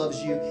that He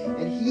loves you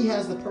and He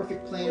has the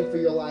perfect plan for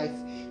your life.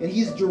 And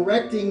He's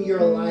directing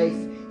your life.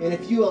 And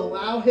if you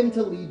allow Him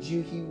to lead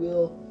you, He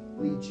will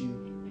lead you.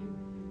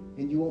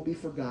 And you won't be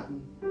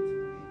forgotten.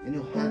 And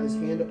He'll have His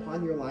hand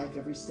upon your life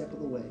every step of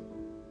the way.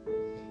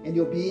 And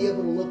you'll be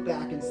able to look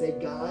back and say,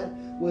 God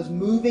was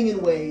moving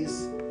in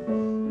ways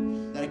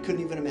that I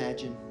couldn't even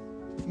imagine.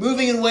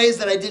 Moving in ways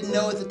that I didn't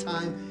know at the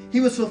time. He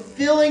was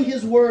fulfilling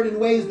His word in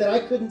ways that I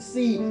couldn't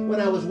see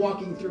when I was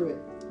walking through it.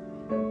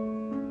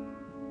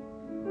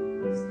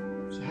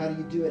 So how do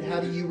you do it? How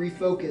do you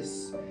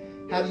refocus?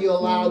 How do you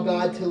allow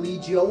God to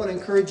lead you? I want to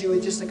encourage you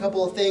in just a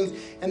couple of things.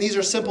 And these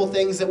are simple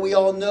things that we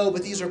all know,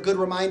 but these are good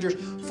reminders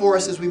for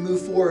us as we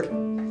move forward.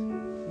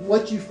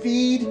 What you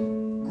feed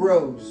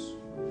grows.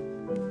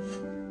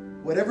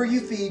 Whatever you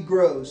feed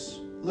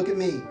grows. Look at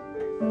me.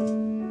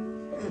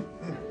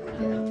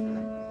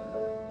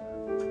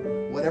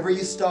 Whatever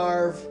you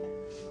starve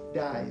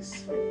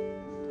dies.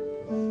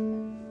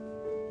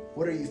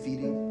 What are you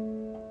feeding?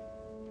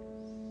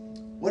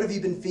 What have you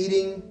been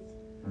feeding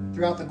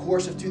throughout the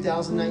course of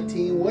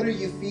 2019? What are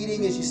you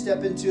feeding as you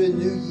step into a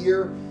new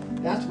year?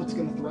 That's what's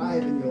going to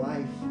thrive in your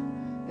life.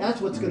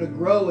 That's what's going to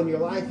grow in your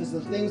life is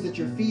the things that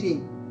you're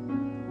feeding.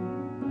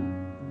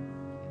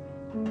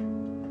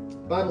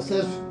 The Bible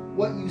says,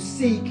 what you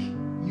seek,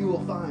 you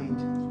will find.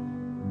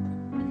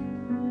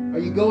 Are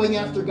you going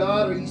after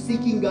God? Are you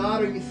seeking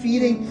God? Are you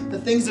feeding the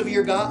things of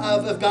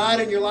God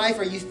in your life?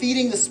 Are you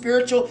feeding the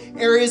spiritual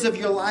areas of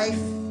your life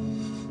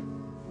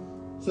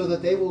so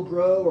that they will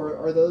grow, or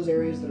are those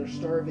areas that are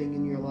starving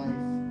in your life?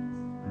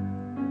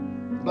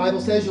 The Bible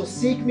says you'll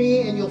seek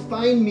me and you'll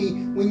find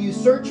me when you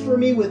search for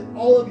me with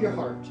all of your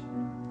heart.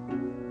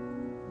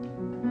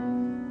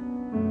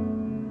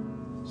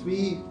 As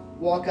we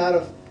walk out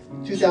of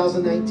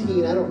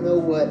 2019, I don't know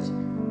what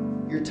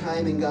your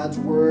time in God's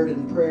Word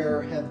and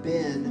prayer have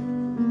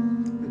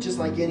been, but just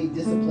like any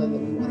discipline that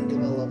we want to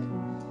develop,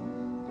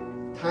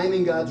 time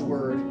in God's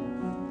Word,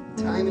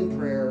 time in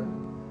prayer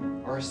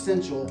are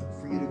essential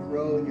for you to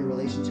grow in your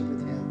relationship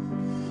with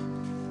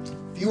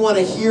Him. If you want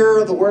to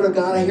hear the Word of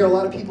God, I hear a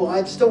lot of people,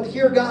 I just don't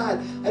hear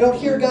God. I don't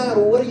hear God.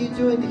 Well, what are you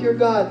doing to hear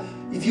God?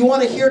 If you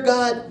want to hear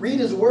God,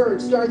 read His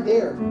Word. Start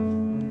there,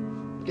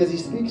 because He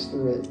speaks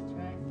through it.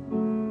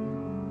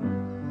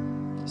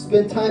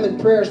 Spend time in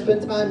prayer.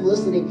 Spend time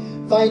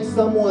listening. Find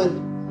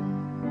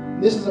someone.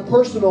 This is a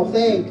personal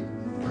thing.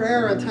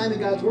 Prayer and time in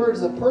God's Word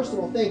is a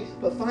personal thing.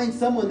 But find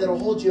someone that will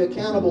hold you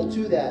accountable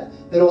to that.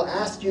 That will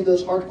ask you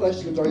those hard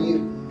questions. Are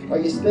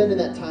you spending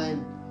that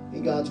time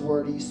in God's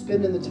Word? Are you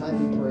spending the time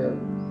in prayer?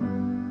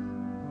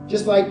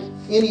 Just like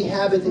any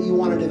habit that you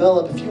want to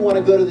develop. If you want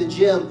to go to the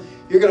gym,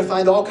 you're going to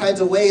find all kinds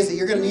of ways that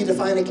you're going to need to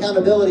find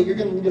accountability. You're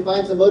going to need to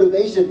find some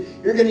motivation.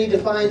 You're going to need to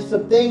find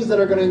some things that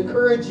are going to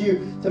encourage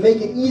you to make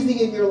it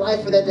easy in your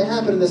life for that to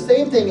happen. And the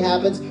same thing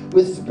happens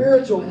with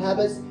spiritual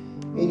habits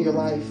in your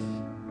life.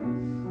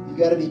 You've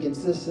got to be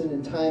consistent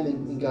in time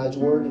in God's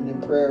Word and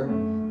in prayer.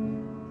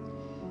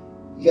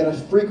 You got to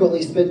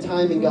frequently spend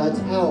time in God's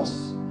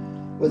house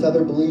with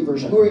other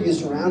believers. Who are you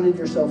surrounding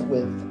yourself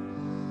with?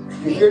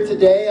 You're here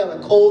today on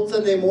a cold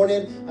Sunday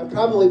morning. I'm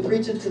probably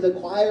preaching to the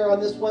choir on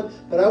this one,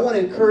 but I want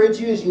to encourage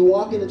you as you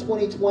walk into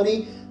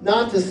 2020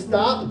 not to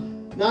stop,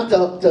 not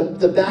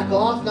to back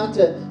off, not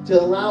to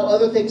allow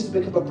other things to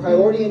become a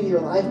priority in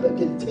your life, but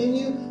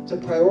continue to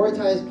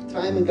prioritize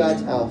time in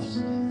God's house.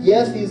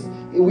 Yes,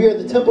 we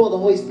are the temple of the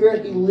Holy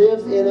Spirit. He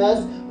lives in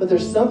us, but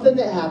there's something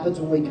that happens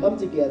when we come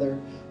together,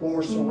 when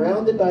we're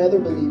surrounded by other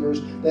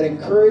believers that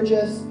encourage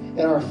us,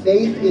 and our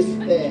faith is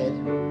fed,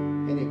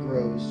 and it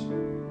grows.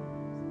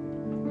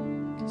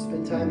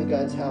 Spend time in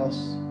God's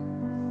house.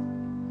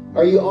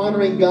 Are you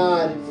honoring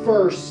God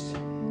first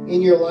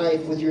in your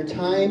life with your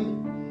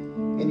time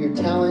and your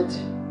talent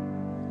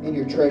and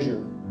your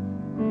treasure?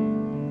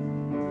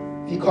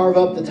 If you carve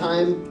up the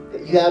time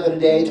that you have in a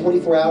day,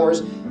 24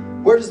 hours,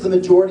 where does the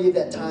majority of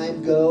that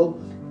time go?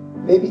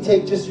 Maybe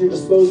take just your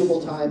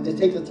disposable time, to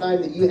take the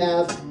time that you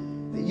have,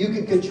 that you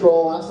can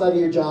control outside of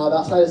your job,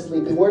 outside of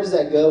sleeping. Where does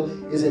that go?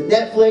 Is it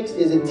Netflix?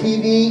 Is it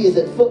TV? Is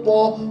it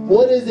football?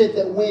 What is it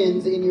that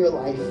wins in your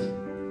life?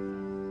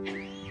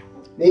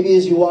 Maybe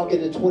as you walk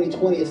into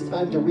 2020, it's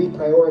time to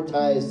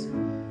reprioritize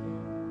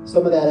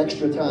some of that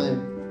extra time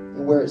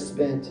and where it's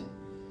spent.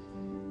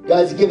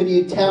 God's given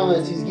you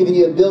talents. He's given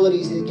you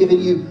abilities. He's given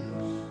you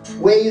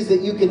ways that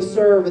you can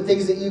serve and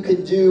things that you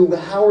can do. But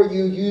how are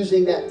you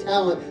using that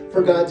talent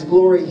for God's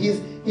glory?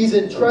 He's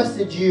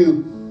entrusted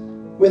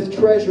you with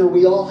treasure.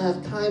 We all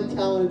have time,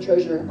 talent, and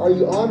treasure. Are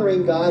you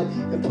honoring God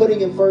and putting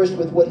Him first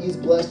with what He's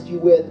blessed you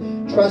with,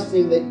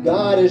 trusting that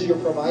God is your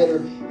provider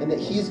and that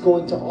He's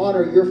going to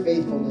honor your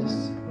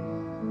faithfulness?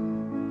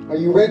 Are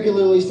you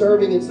regularly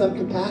serving in some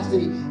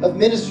capacity of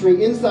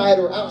ministry inside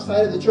or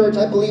outside of the church?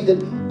 I believe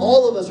that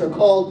all of us are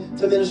called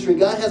to ministry.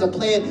 God has a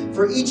plan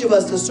for each of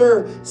us to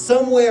serve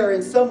somewhere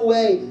in some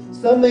way.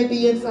 Some may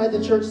be inside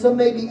the church, some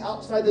may be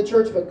outside the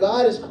church, but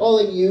God is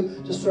calling you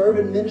to serve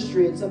in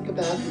ministry in some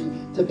capacity,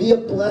 to be a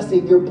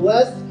blessing. You're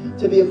blessed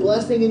to be a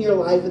blessing in your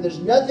life, and there's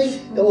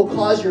nothing that will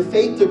cause your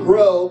faith to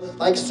grow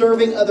like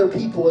serving other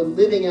people and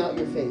living out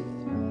your faith.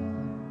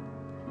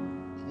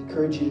 I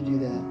encourage you to do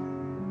that.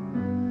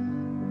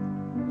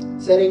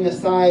 Setting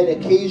aside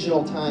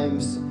occasional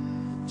times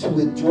to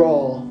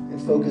withdraw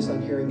and focus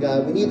on hearing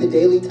God. We need the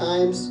daily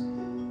times.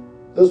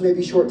 Those may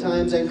be short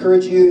times. I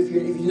encourage you, if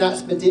you've not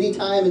spent any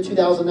time in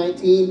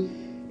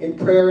 2019 in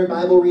prayer and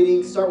Bible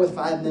reading, start with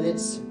 5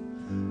 minutes.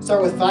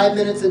 Start with 5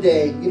 minutes a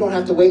day. You don't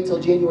have to wait till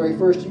January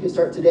 1st. You can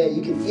start today.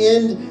 You can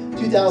end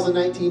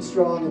 2019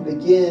 strong and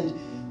begin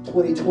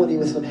 2020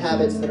 with some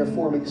habits that are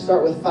forming.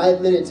 Start with 5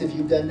 minutes if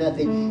you've done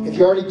nothing. If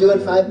you're already doing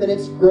 5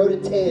 minutes, grow to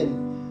 10.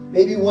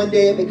 Maybe one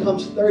day it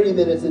becomes 30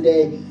 minutes a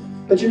day.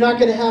 But you're not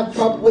going to have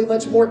probably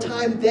much more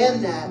time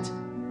than that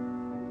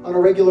on a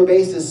regular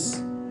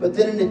basis. But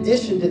then in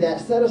addition to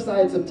that, set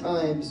aside some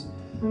times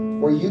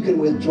where you can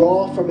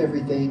withdraw from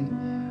everything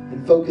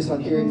and focus on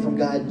hearing from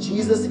God.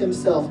 Jesus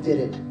Himself did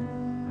it.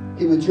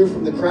 He withdrew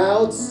from the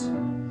crowds.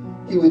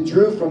 He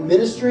withdrew from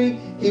ministry.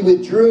 He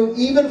withdrew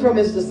even from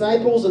His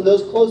disciples and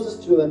those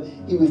closest to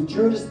Him. He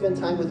withdrew to spend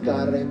time with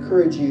God. And I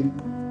encourage you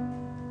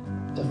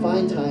to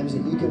find times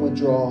that you can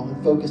withdraw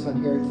and focus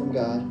on hearing from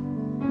God.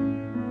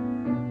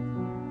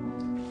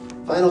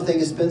 Final thing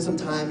is spend some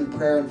time in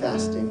prayer and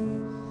fasting.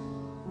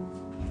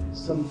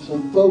 Some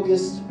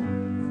focused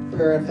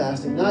prayer and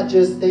fasting. Not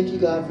just thank you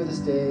God for this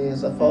day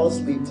as I fall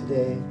asleep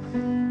today.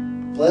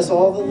 Bless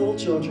all the little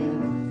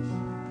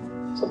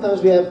children.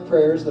 Sometimes we have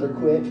prayers that are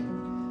quick.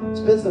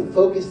 Spend some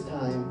focused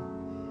time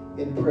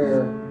in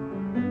prayer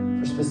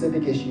for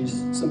specific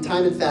issues. Some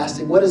time in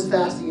fasting. What is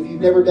fasting? If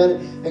you've never done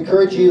it, I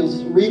encourage you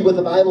to read what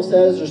the Bible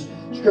says. There's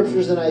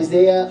scriptures in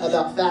Isaiah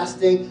about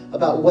fasting,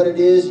 about what it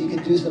is. You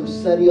can do some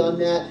study on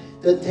that.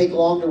 It doesn't take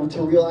long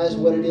to realize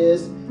what it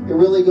is. It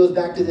really goes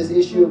back to this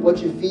issue of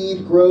what you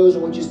feed grows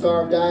and what you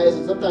starve dies.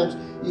 And sometimes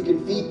you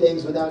can feed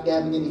things without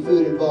having any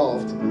food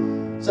involved.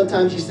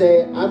 Sometimes you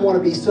say, I want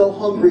to be so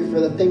hungry for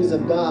the things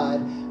of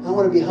God. I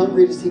want to be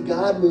hungry to see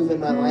God move in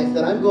my life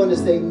that I'm going to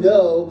say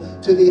no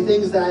to the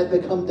things that I've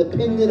become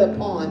dependent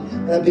upon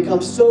and I've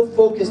become so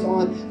focused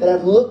on that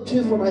I've looked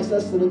to for my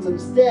sustenance.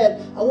 Instead,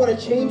 I want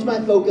to change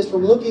my focus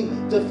from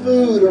looking to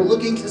food or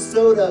looking to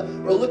soda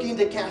or looking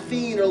to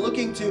caffeine or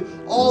looking to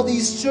all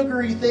these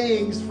sugary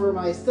things for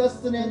my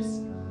sustenance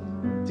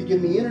to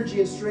give me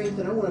energy and strength.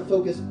 And I want to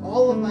focus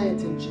all of my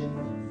attention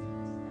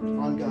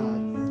on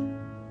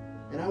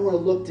God. And I want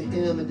to look to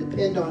Him and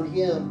depend on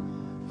Him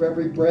for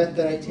every breath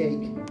that I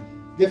take.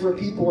 Different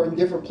people are in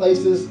different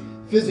places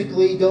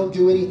physically. Don't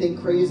do anything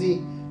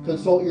crazy.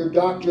 Consult your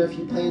doctor if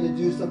you plan to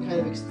do some kind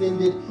of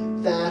extended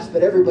fast.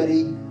 But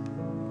everybody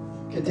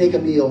can take a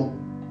meal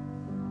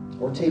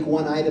or take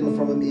one item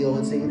from a meal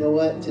and say, you know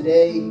what?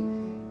 Today,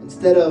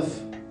 instead of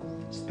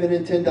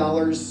spending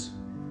 $10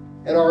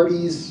 at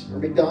Arby's or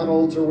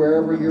McDonald's or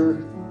wherever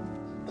your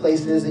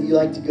place is that you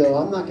like to go,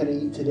 I'm not going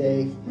to eat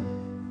today.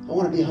 I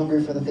want to be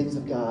hungry for the things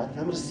of God. And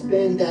I'm going to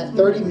spend that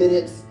 30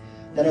 minutes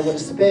that I would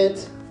have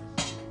spent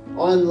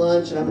on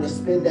lunch, and I'm going to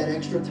spend that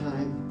extra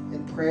time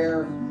in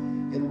prayer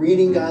and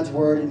reading God's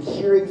Word and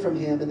hearing from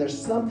Him. And there's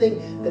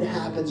something that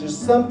happens. There's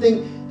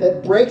something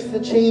that breaks the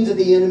chains of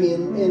the enemy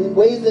in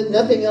ways that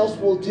nothing else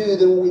will do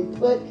than when we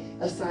put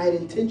aside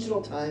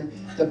intentional time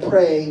to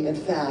pray and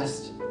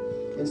fast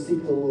and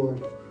seek the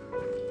Lord.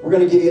 We're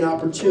going to give you an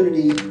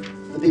opportunity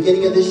at the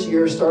beginning of this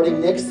year,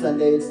 starting next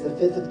Sunday. It's the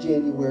 5th of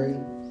January.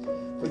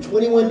 For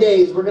 21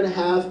 days, we're going to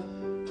have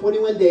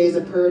 21 days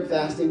of prayer and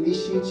fasting.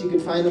 These sheets, you can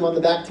find them on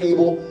the back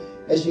table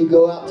as you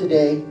go out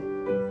today.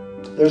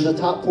 There's a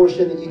top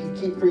portion that you can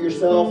keep for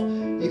yourself.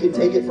 You can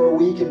take it for a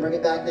week and bring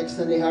it back next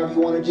Sunday, however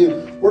you want to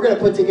do. We're going to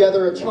put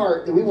together a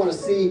chart that we want to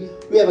see.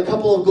 We have a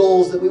couple of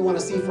goals that we want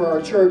to see for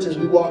our church as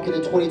we walk into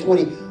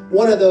 2020.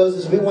 One of those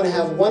is we want to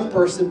have one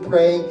person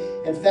praying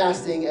and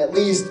fasting at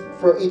least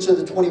for each of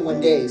the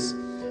 21 days.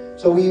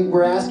 So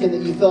we're asking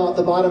that you fill out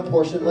the bottom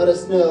portion. Let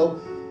us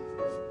know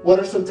what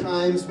are some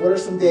times, what are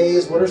some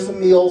days, what are some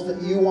meals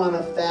that you want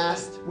to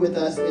fast with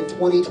us in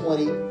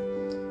 2020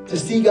 to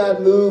see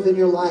God move in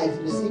your life,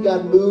 to see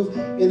God move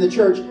in the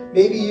church.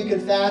 Maybe you can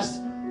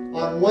fast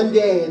on one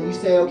day and you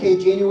say, okay,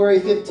 January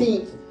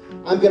 15th,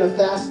 I'm going to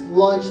fast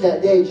lunch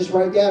that day. Just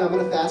write down, I'm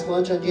going to fast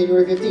lunch on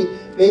January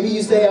 15th. Maybe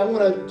you say, I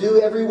want to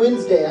do every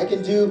Wednesday. I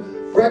can do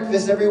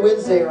breakfast every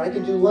Wednesday, or I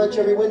can do lunch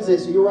every Wednesday.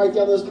 So you write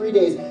down those 3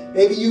 days.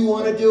 Maybe you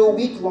want to do a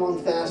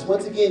week-long fast.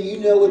 Once again, you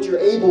know what you're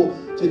able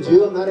to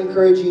do. I'm not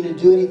encouraging you to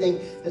do anything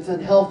that's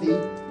unhealthy.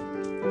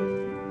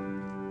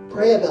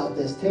 Pray about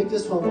this. Take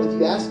this home with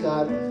you. Ask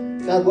God,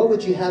 God, what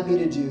would you have me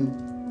to do?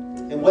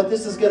 And what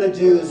this is going to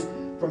do is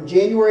from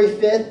January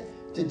 5th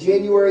to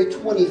January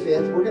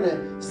 25th, we're going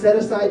to set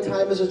aside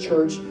time as a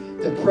church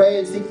to pray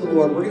and seek the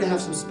Lord. We're going to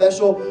have some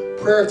special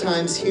prayer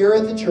times here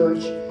at the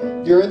church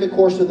during the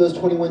course of those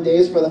 21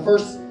 days. For the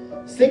first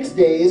 6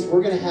 days,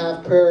 we're going to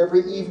have prayer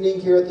every evening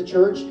here at the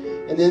church.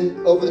 And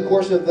then over the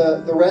course of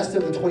the rest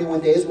of the 21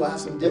 days, we'll have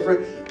some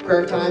different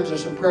prayer times.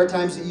 There's some prayer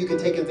times that you can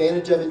take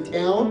advantage of in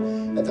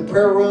town, at the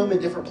prayer room, in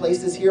different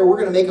places here. We're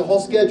going to make a whole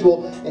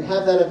schedule and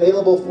have that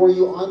available for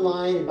you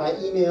online and by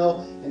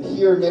email and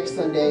here next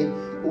Sunday.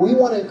 We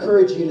want to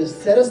encourage you to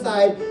set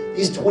aside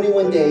these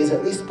 21 days,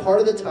 at least part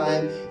of the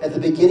time, at the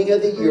beginning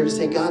of the year to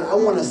say, God, I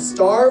want to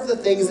starve the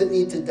things that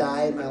need to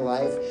die in my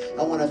life.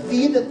 I want to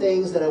feed the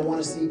things that I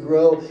want to see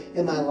grow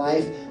in my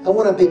life. I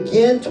want to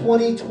begin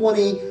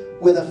 2020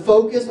 with a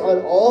focus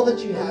on all that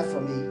you have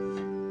for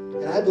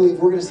me. And I believe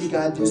we're going to see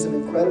God do some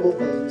incredible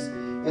things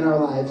in our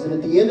lives. And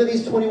at the end of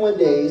these 21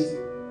 days,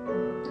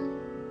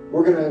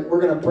 we're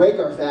gonna break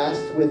our fast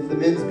with the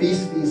Men's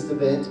Beast Feast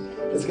event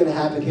that's going to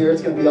happen here.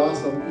 It's going to be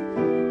awesome.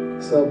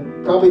 So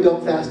probably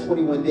don't fast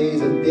 21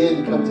 days and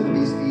then come to the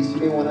Beast Feast.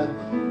 You may want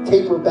to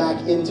taper back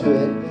into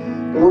it.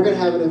 But we're going to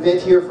have an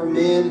event here for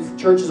men.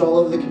 Churches all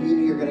over the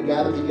community are going to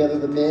gather together,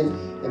 the men,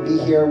 and be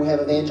here. We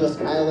have Evangelist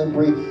Kyle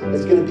Embry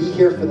that's going to be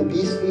here for the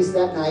Beast Feast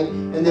that night.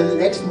 And then the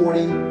next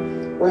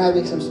morning, we're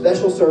having some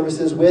special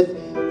services with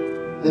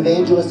the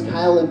Evangelist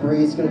Kyle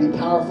Embry. It's going to be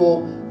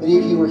powerful. Many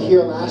of you were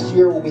here last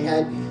year when we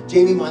had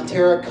Jamie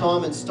Montera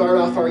come and start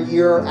off our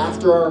year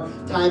after our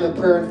time of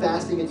prayer and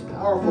fasting. It's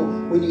powerful.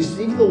 When you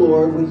seek the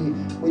Lord,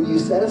 when you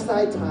set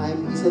aside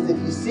time, he says, if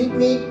you seek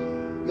me,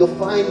 you'll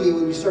find me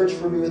when you search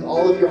for me with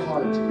all of your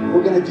heart.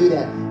 We're going to do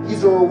that.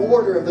 He's a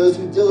rewarder of those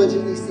who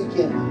diligently seek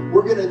him.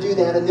 We're going to do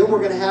that. And then we're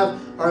going to have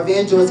our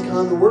evangelists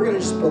come and we're going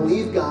to just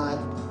believe God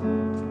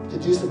to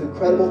do some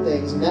incredible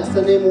things. And that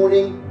Sunday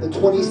morning, the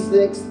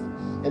 26th,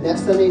 and that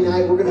Sunday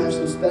night, we're going to have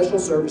some special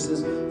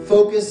services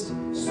focused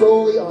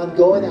solely on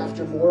going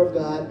after more of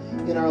God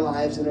in our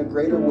lives in a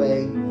greater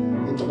way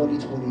in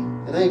 2020.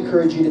 And I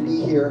encourage you to be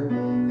here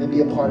and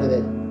be a part of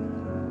it.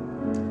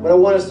 What I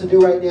want us to do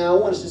right now, I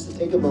want us just to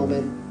take a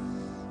moment.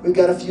 We've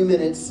got a few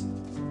minutes.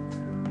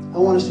 I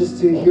want us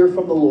just to hear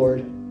from the Lord.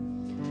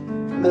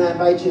 I'm going to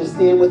invite you to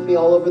stand with me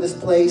all over this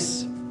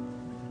place.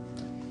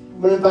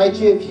 I'm going to invite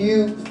you, if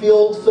you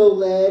feel so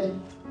led,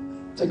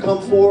 to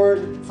come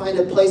forward, find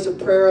a place of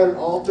prayer at an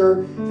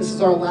altar. This is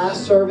our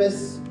last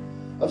service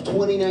of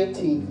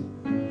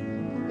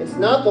 2019. It's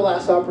not the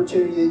last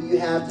opportunity that you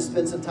have to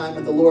spend some time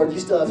with the Lord. You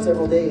still have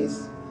several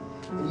days,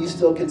 and you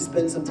still can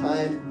spend some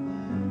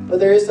time. But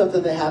there is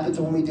something that happens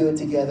when we do it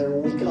together,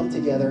 when we come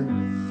together.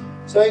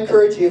 So I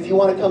encourage you, if you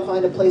want to come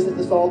find a place at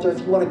this altar, if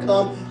you want to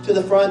come to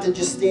the front and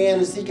just stand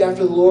and seek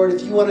after the Lord,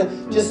 if you want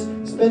to just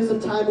spend some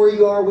time where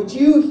you are, would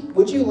you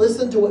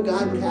listen to what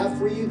God would have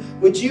for you?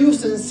 Would you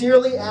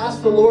sincerely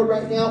ask the Lord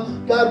right now,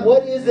 God,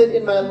 what is it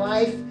in my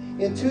life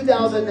in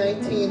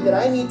 2019 that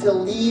I need to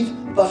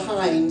leave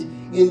behind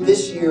in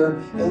this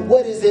year? And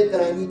what is it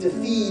that I need to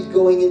feed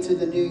going into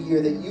the new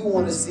year that you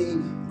want to see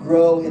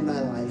grow in my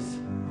life?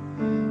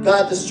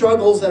 God, the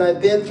struggles that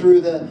I've been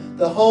through,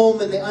 the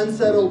home and the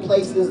unsettled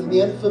places and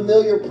the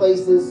unfamiliar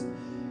places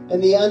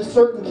and the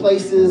uncertain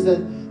places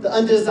and the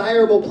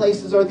undesirable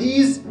places, are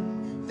these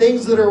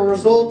things that are a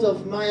result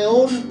of my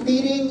own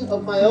leading,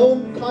 of my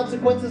own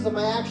consequences of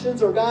my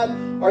actions? Or God,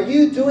 are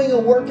you doing a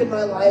work in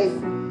my life?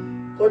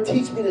 Lord,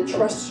 teach me to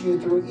trust you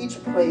through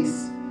each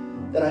place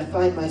that I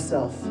find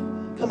myself.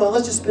 Come on,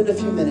 let's just spend a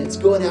few minutes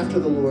going after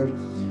the Lord.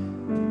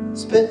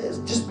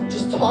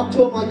 Just talk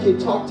to him like you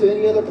talk to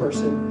any other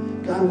person.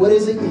 God, what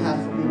is it you have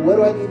for me? What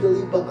do I need to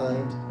leave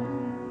behind?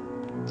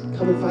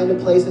 Come and find a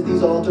place at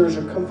these altars,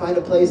 or come find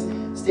a place,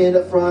 stand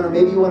up front, or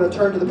maybe you want to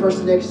turn to the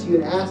person next to you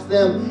and ask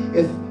them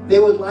if they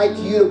would like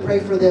you to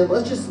pray for them.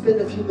 Let's just spend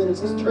a few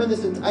minutes. Let's turn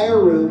this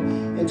entire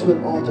room into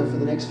an altar for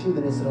the next few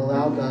minutes and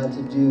allow God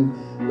to do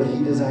what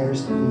he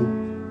desires to do.